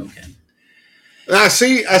of cocaine. I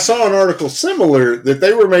saw an article similar that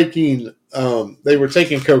they were making, they were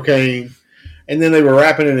taking cocaine and then they were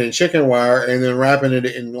wrapping it in chicken wire and then wrapping it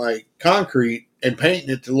in like concrete and painting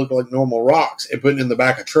it to look like normal rocks and putting it in the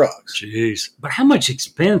back of trucks. Jeez. But how much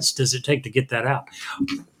expense does it take to get that out?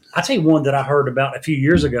 I'll tell you one that I heard about a few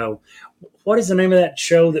years ago. What is the name of that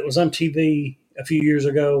show that was on TV a few years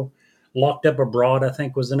ago? Locked Up Abroad, I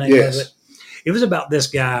think was the name of it. It was about this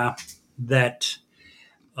guy that,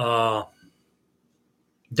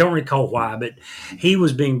 don't recall why, but he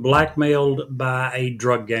was being blackmailed by a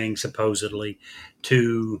drug gang, supposedly,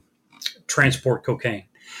 to transport cocaine.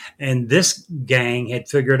 And this gang had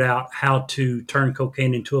figured out how to turn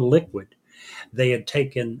cocaine into a liquid. They had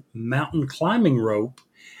taken mountain climbing rope,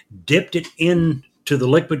 dipped it into the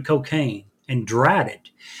liquid cocaine, and dried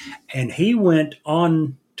it. And he went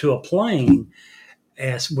on to a plane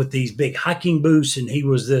with these big hiking boots, and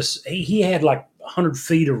he had like 100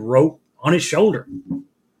 feet of rope on his shoulder,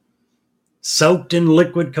 soaked in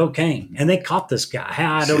liquid cocaine. And they caught this guy.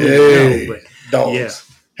 How, I don't even know. But dogs. Yeah,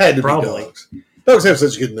 had to probably. be dogs. Dogs have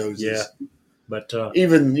such good noses. Yeah. But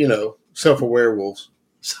even, self-aware wolves.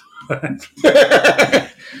 Okay,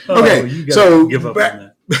 Okay, so give up on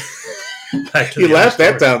that. Back to he the laughed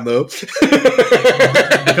other that time, though.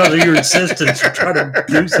 because of your insistence to try to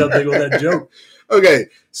do something with that joke. Okay,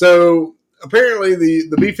 so apparently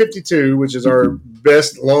the B-52, which is our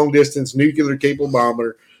best long-distance nuclear-capable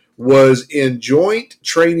bomber, was in joint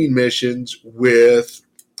training missions with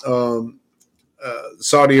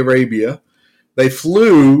Saudi Arabia. They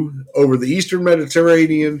flew over the Eastern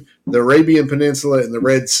Mediterranean, the Arabian Peninsula, and the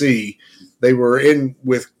Red Sea. They were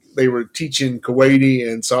teaching Kuwaiti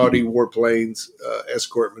and Saudi warplanes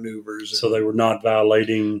escort maneuvers. So they were not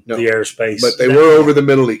violating the airspace. But they were over the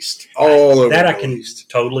Middle East, all over that the I Middle can East.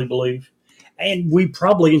 totally believe. And we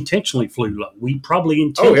probably intentionally flew low. We probably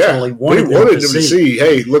intentionally we wanted wanted them to see,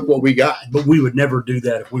 hey, look what we got. But we would never do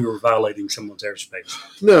that if we were violating someone's airspace.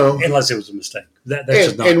 No. Unless it was a mistake. That's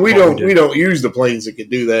just not and we what don't use the planes that can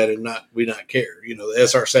do that and not care. The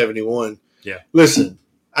SR-71. Yeah. Listen,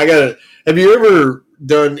 have you ever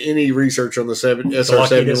done any research on the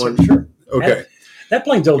SR-71? Sure. Okay. That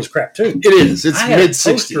plane's old as crap too. It is. It's I had mid-60s.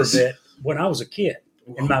 a poster of it when I was a kid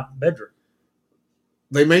in my bedroom.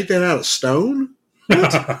 They made that out of stone? They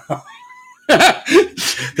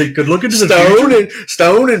could look into the future.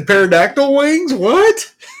 Stone and pterodactyl wings?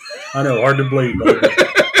 What? I know, hard to believe.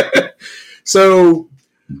 So,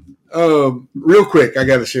 real quick, I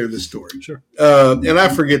got to share this story. Sure. And I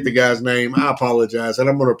forget the guy's name. I apologize. And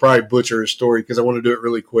I'm going to probably butcher his story because I want to do it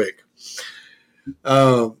really quick.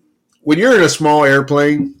 When you're in a small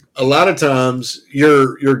airplane, a lot of times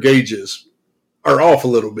your gauges are off a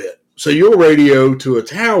little bit. So you'll radio to a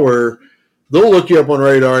tower. They'll look you up on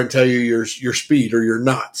radar and tell you your speed or your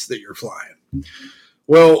knots that you're flying.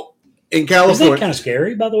 Well, in California, isn't that kind of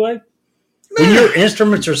scary, by the way? When your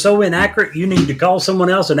instruments are so inaccurate, you need to call someone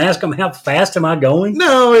else and ask them, how fast am I going?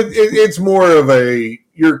 No, it's more of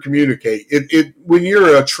you're communicate. When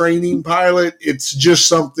you're a training pilot, it's just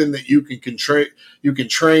something that you can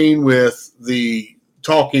train with the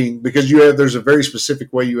talking because there's a very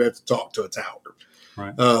specific way you have to talk to a tower.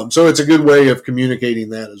 Right. So it's a good way of communicating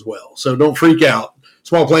that as well. So don't freak out.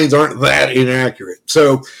 Small planes aren't that inaccurate.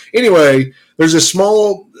 So anyway, there's a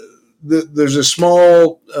small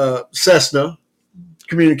Cessna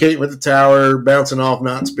communicating with the tower, bouncing off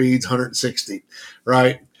knot speeds, 160,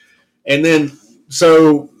 right? And then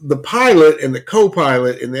so the pilot and the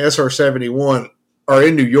co-pilot in the SR-71 are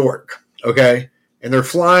in New York, okay? And they're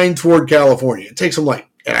flying toward California. It takes them like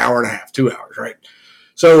an hour and a half, 2 hours, right?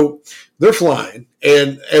 So they're flying,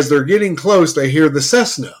 and as they're getting close, they hear the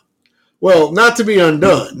Cessna. Well, not to be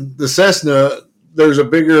undone, the Cessna, there's a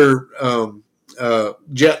bigger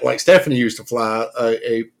jet like Stephanie used to fly,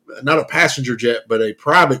 a not a passenger jet, but a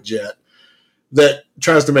private jet that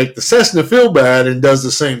tries to make the Cessna feel bad and does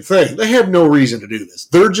the same thing. They have no reason to do this.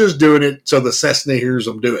 They're just doing it so the Cessna hears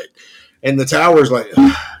them do it. And the tower's like,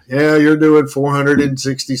 yeah, you're doing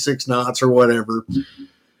 466 knots or whatever.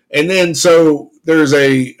 And then so there's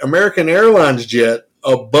a American Airlines jet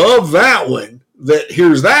above that one that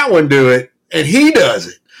hears that one do it, and he does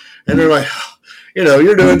it. And they're like,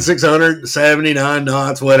 you're doing 679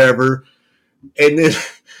 knots, whatever. And then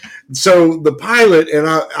so the pilot, and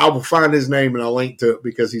I will find his name and I'll link to it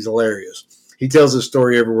because he's hilarious. He tells his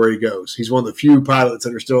story everywhere he goes. He's one of the few pilots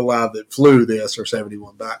that are still alive that flew the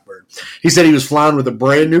SR-71 Blackbird. He said he was flying with a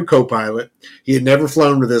brand new co-pilot. He had never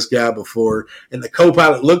flown with this guy before. And the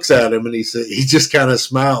co-pilot looks at him and he just kind of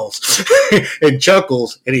smiles and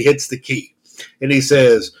chuckles, and he hits the key. And he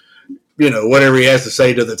says, whatever he has to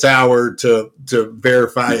say to the tower to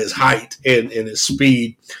verify his height and his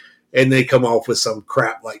speed. And they come off with some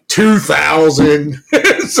crap like 2,000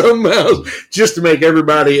 some miles just to make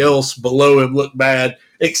everybody else below him look bad,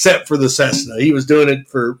 except for the Cessna. He was doing it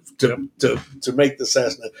to make the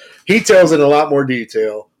Cessna. He tells it in a lot more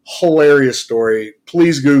detail. Hilarious story.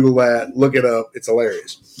 Please Google that. Look it up. It's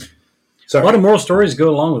hilarious. So a lot of moral stories go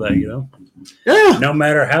along with that, Yeah. No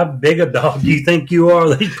matter how big a dog you think you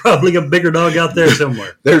are, there's probably a bigger dog out there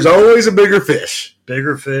somewhere. There's always a bigger fish.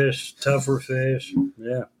 Bigger fish, tougher fish.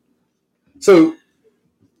 Yeah. So,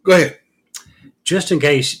 go ahead. Just in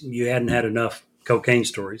case you hadn't had enough cocaine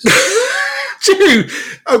stories.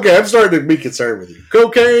 Okay, I'm starting to be concerned with you.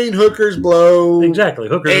 Cocaine, hookers, blow. Exactly,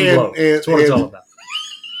 hookers and blow. That's what it's all about.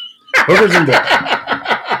 Hookers and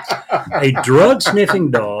blow. A drug-sniffing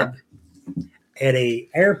dog at an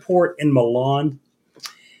airport in Milan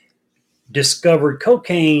discovered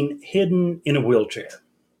cocaine hidden in a wheelchair.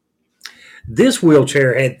 This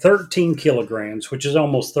wheelchair had 13 kilograms, which is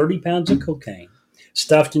almost 30 pounds of cocaine,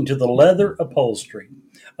 stuffed into the leather upholstery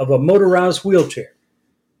of a motorized wheelchair,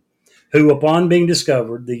 who, upon being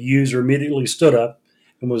discovered, the user immediately stood up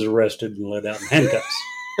and was arrested and let out in handcuffs.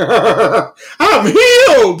 I'm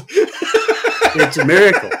healed! It's a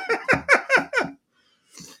miracle.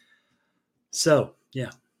 So, yeah,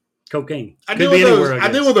 cocaine. I deal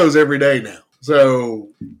with those every day now. So...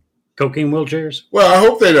 Cocaine wheelchairs? Well, I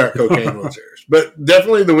hope they aren't cocaine wheelchairs, but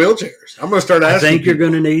definitely the wheelchairs. I'm going to start asking. I think you're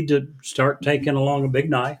going to need to start taking along a big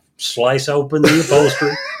knife, slice open the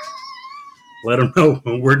upholstery, let them know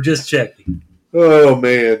we're just checking. Oh,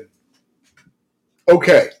 man.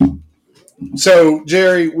 Okay. So,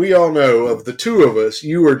 Jerry, we all know of the two of us,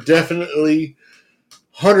 you are definitely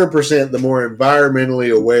 100% the more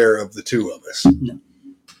environmentally aware of the two of us. No.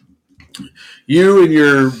 You and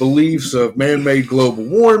your beliefs of man-made global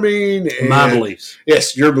warming. And, my beliefs.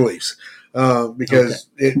 Yes, your beliefs. Because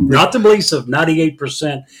not the beliefs of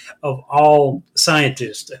 98% of all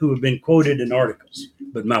scientists who have been quoted in articles,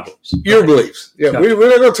 but my beliefs. Your beliefs. Yeah, we're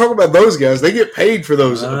not going to talk about those guys. They get paid for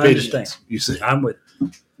those opinions. Understand. You see. I'm with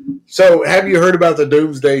you. So, have you heard about the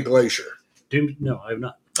Doomsday Glacier? No, I have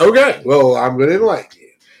not. Okay. Well, I'm going to enlighten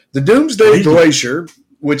you. The Doomsday Glacier,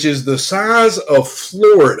 which is the size of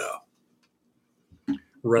Florida,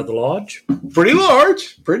 rather large, pretty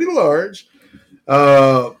large,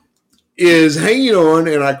 is hanging on,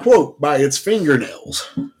 and I quote, by its fingernails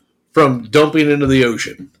from dumping into the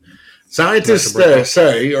ocean. Scientists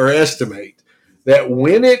say or estimate that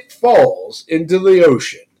when it falls into the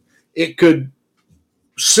ocean, it could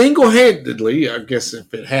single-handedly, I guess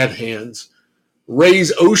if it had hands,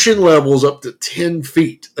 raise ocean levels up to 10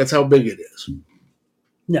 feet. That's how big it is.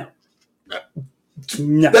 No.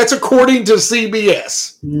 That's according to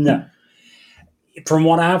CBS. No. From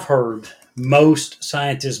what I've heard, most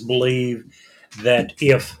scientists believe that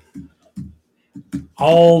if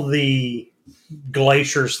all the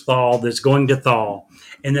glaciers thaw that's going to thaw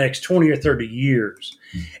in the next 20 or 30 years,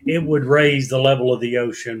 it would raise the level of the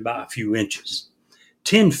ocean by a few inches.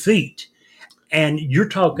 10 feet. And you're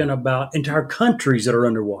talking about entire countries that are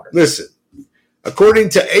underwater. Listen. According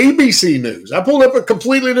to ABC News, I pulled up a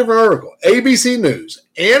completely different article. ABC News,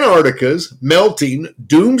 Antarctica's melting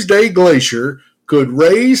Doomsday Glacier could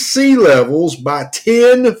raise sea levels by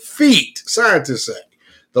 10 feet, scientists say.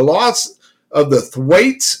 The loss of the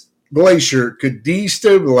Thwaites Glacier could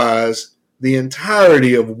destabilize the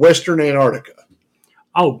entirety of Western Antarctica.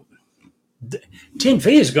 Oh, 10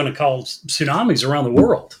 feet is going to cause tsunamis around the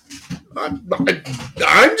world.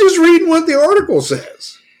 I'm just reading what the article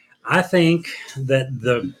says. I think that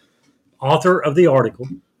the author of the article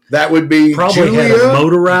that would be probably Julia had a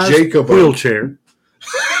motorized Jacobo. wheelchair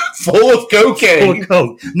full of cocaine.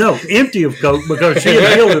 Full of coke. No, empty of coke because she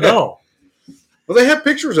inhaled it all. Well, they have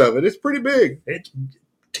pictures of it. It's pretty big. It's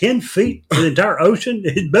 10 feet for the entire ocean.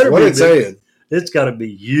 It better What be it's big. saying. It's got to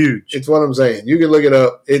be huge. It's what I'm saying. You can look it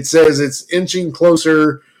up. It says it's inching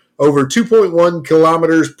closer, over 2.1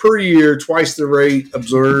 kilometers per year, twice the rate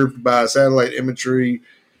observed by satellite imagery.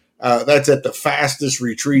 That's at the fastest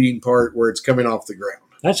retreating part where it's coming off the ground.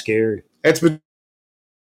 That's scary. That's been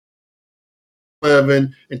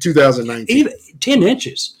 2011 and 2019. Even 10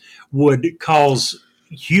 inches would cause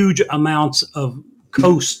huge amounts of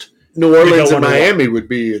coast. New Orleans go and underwater. Miami would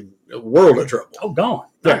be in a world of trouble. Oh, gone.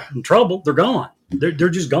 They're in trouble. They're gone. They're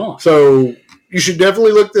just gone. So you should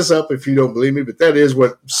definitely look this up if you don't believe me, but that is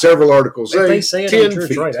what several articles say. If they say it, 10 I'm sure it's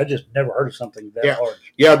feet. right. I just never heard of something that large.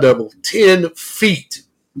 Yeah, double. 10 feet.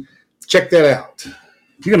 Check that out.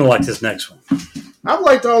 You're going to like this next one. I've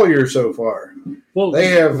liked all of yours so far. Well, They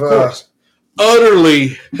have of course.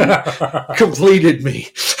 utterly completed me.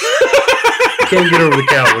 You can't get over the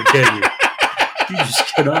cow, can you? You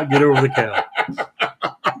just cannot get over the cow.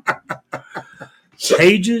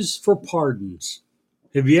 Pages for pardons.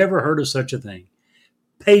 Have you ever heard of such a thing?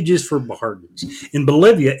 Pages for pardons. In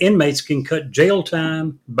Bolivia, inmates can cut jail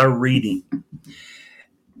time by reading.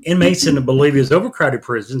 Inmates in Bolivia's overcrowded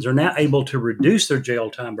prisons are now able to reduce their jail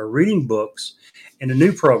time by reading books in a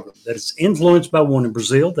new program that is influenced by one in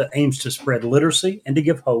Brazil that aims to spread literacy and to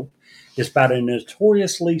give hope despite a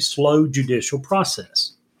notoriously slow judicial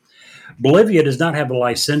process. Bolivia does not have a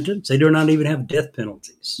life sentence. They do not even have death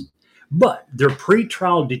penalties. But their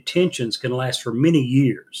pretrial detentions can last for many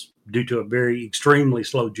years due to a very extremely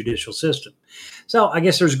slow judicial system. So I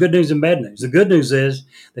guess there's good news and bad news. The good news is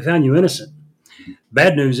they found you innocent.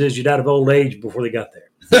 Bad news is you died of old age before they got there.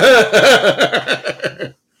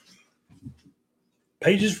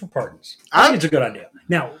 Pages for pardons. I think it's a good idea.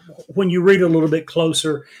 Now, when you read a little bit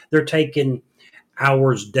closer, they're taking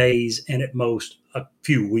hours, days, and at most a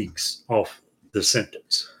few weeks off the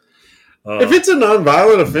sentence. If it's a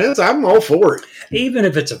nonviolent offense, I'm all for it. Even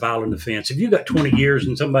if it's a violent offense, if you got 20 years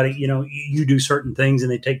and somebody, you do certain things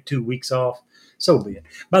and they take 2 weeks off, so be it.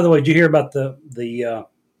 By the way, did you hear about the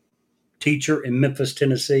teacher in Memphis,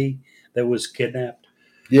 Tennessee that was kidnapped?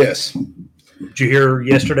 Yes. Did you hear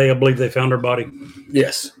yesterday? I believe they found her body.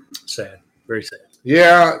 Yes. Sad. Very sad.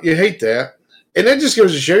 Yeah, you hate that. And that just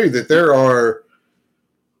goes to show you that there are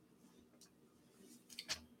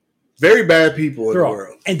very bad people in the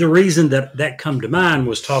world. And the reason that come to mind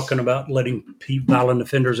was talking about letting violent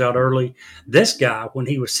offenders out early. This guy, when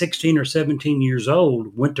he was 16 or 17 years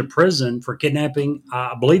old, went to prison for kidnapping,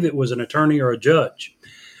 I believe it was an attorney or a judge.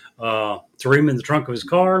 Threw him in the trunk of his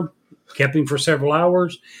car, kept him for several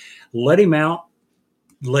hours, let him out,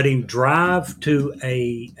 let him drive to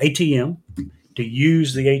a ATM to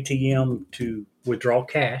use the ATM to withdraw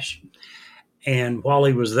cash. And while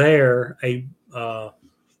he was there, a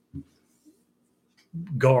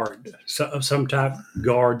guard, some type of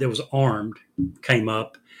guard that was armed, came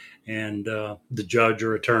up, and the judge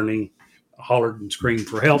or attorney hollered and screamed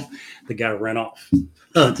for help. The guy ran off.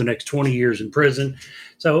 Spent the next 20 years in prison.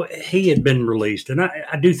 So he had been released. And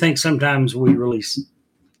I do think sometimes we release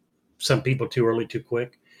some people too early, too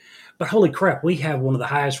quick. But holy crap, we have one of the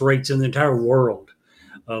highest rates in the entire world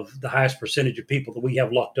of the highest percentage of people that we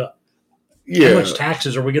have locked up. Yeah. How much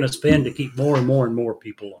taxes are we going to spend to keep more and more and more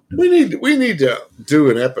people locked up? We need to do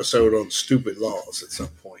an episode on stupid laws at some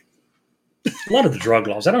point. A lot of the drug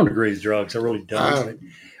laws. I don't agree with drugs. I really don't.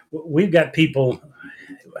 We've got people.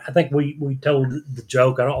 I think we told the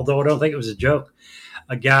joke, although I don't think it was a joke.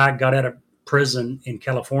 A guy got out of prison in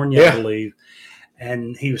California, I believe,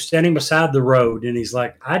 and he was standing beside the road, and he's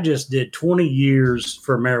like, I just did 20 years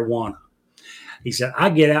for marijuana. He said, I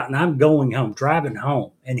get out and I'm going home, driving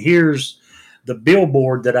home, and here's the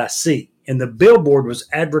billboard that I see. And the billboard was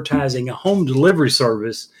advertising a home delivery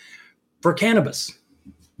service for cannabis.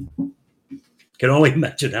 Can only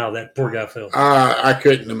imagine how that poor guy felt. I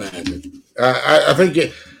couldn't imagine. I think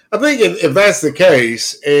if that's the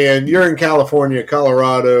case, and you're in California,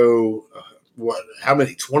 Colorado, how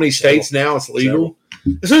many? 20 states now it's legal.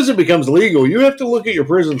 As soon as it becomes legal, you have to look at your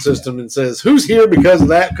prison system and says, who's here because of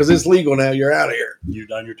that? Because it's legal now. You're out of here. You've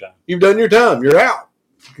done your time. You've done your time. You're out.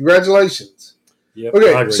 Congratulations. Yep,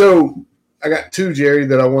 Okay, so I got 2, Jerry,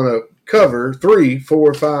 that I want to cover. 3,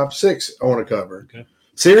 4, 5, 6 I want to cover. Okay.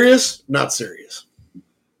 Serious? Not serious.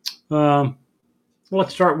 Well,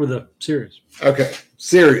 let's start with a serious. Okay,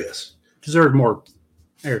 serious. Deserved more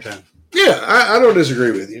airtime. Yeah, I don't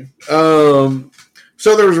disagree with you.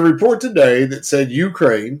 So there was a report today that said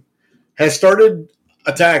Ukraine has started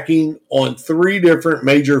attacking on 3 different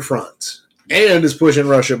major fronts and is pushing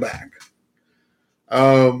Russia back.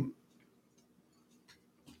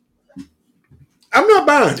 I'm not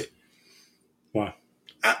buying it. Why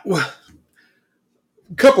Well,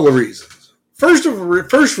 a couple of reasons.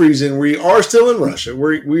 First reason, we are still in Russia.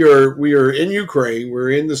 We are in Ukraine.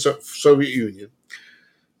 We're in the Soviet Union.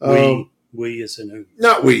 We as in who?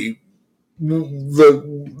 Not we.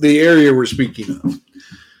 The area we're speaking of.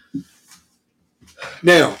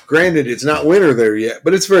 Now, granted, it's not winter there yet,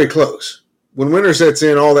 but it's very close. When winter sets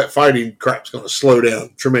in, all that fighting crap's going to slow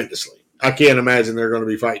down tremendously. I can't imagine they're going to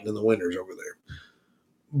be fighting in the winters over there.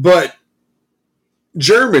 But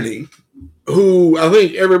Germany, who I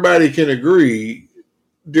think everybody can agree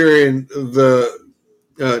during the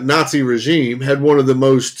Nazi regime, had one of the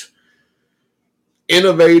most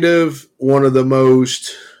innovative, one of the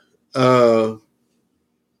most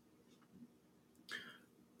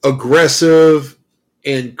aggressive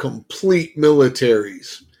and complete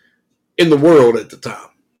militaries in the world at the time.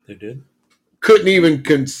 They did. Couldn't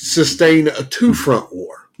even sustain a 2-front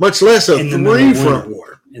war, much less a 3-front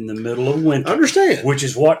war. In the middle of winter. I understand. Which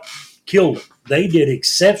is what killed them. They did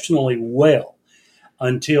exceptionally well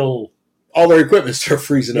until all their equipment started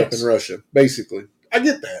freezing up in Russia, basically. I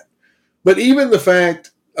get that. But even the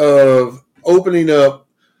fact of opening up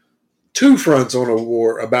 2 fronts on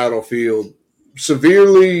a battlefield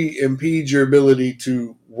severely impedes your ability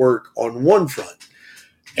to work on 1 front.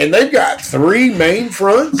 And they've got 3 main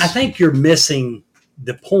fronts. I think you're missing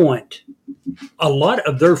the point. A lot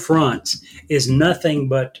of their fronts is nothing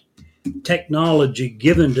but technology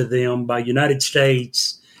given to them by United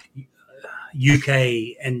States,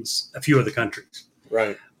 UK, and a few other countries.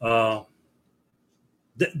 Right.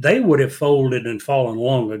 They would have folded and fallen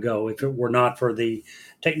long ago if it were not for the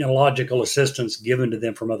technological assistance given to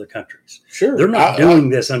them from other countries. Sure. They're not doing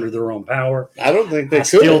this under their own power. I don't think they could.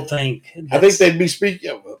 Still think. I think they'd be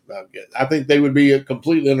speaking. I think they would be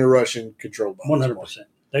completely under Russian control. 100%.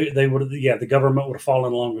 They would have. Yeah, the government would have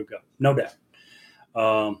fallen long ago. No doubt.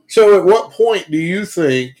 So at what point do you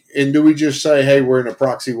think, and do we just say, hey, we're in a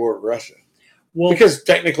proxy war with Russia? Well, because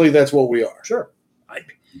technically that's what we are. Sure.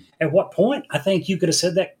 At what point? I think you could have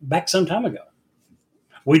said that back some time ago.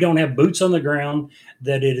 We don't have boots on the ground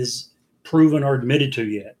that it is proven or admitted to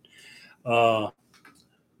yet. But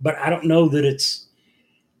I don't know that it's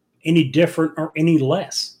any different or any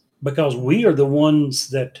less, because we are the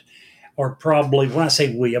ones that are probably, when I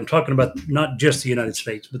say we, I'm talking about not just the United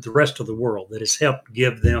States, but the rest of the world that has helped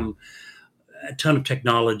give them a ton of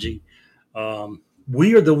technology.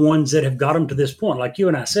 We are the ones that have got them to this point. Like you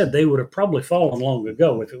and I said, they would have probably fallen long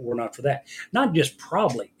ago if it were not for that. Not just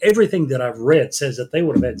probably. Everything that I've read says that they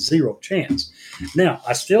would have had zero chance. Now,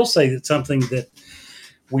 I still say that something that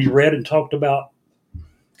we read and talked about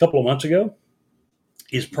a couple of months ago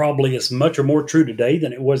is probably as much or more true today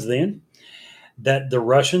than it was then, that the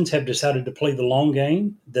Russians have decided to play the long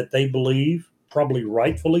game, that they believe, probably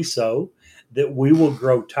rightfully so, that we will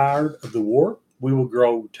grow tired of the war. We will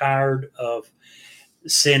grow tired of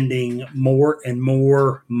sending more and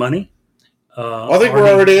more money. I think we're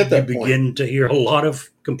already at that point. You begin to hear a lot of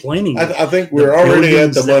complaining. I think we're already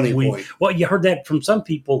at the money point. Well, you heard that from some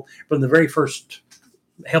people from the very first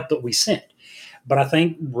help that we sent. But I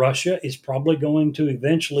think Russia is probably going to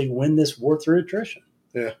eventually win this war through attrition.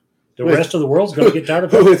 Yeah. The rest of the world's going to get tired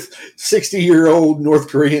of it. With 60-year-old North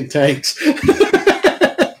Korean tanks.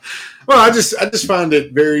 Well, I just find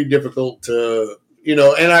it very difficult to, and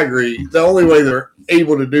I agree. The only way they're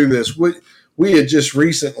able to do this, we had just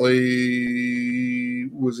recently,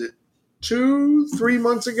 was it 2-3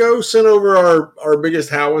 months ago, sent over our biggest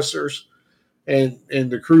howitzers and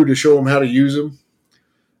the crew to show them how to use them.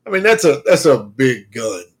 I mean, that's a big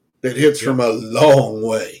gun that hits from a long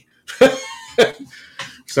way.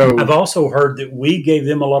 So I've also heard that we gave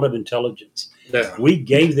them a lot of intelligence. Yeah. We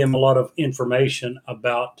gave them a lot of information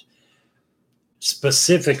about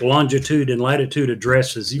specific longitude and latitude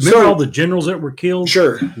addresses. You remember all the generals that were killed?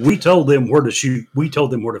 Sure. We told them where to shoot. We told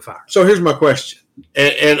them where to fire. So here's my question,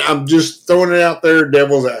 and I'm just throwing it out there,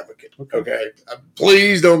 devil's advocate. Okay?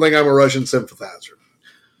 Please don't think I'm a Russian sympathizer.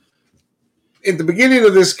 At the beginning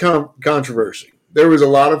of this controversy, there was a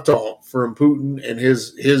lot of talk from Putin and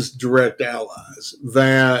his direct allies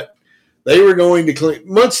that they were going to claim,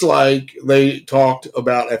 much like they talked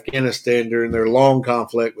about Afghanistan during their long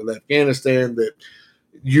conflict with Afghanistan, that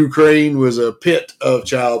Ukraine was a pit of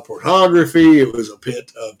child pornography. It was a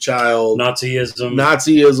pit of child Nazism.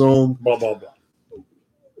 Nazism. Blah, blah, blah.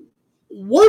 What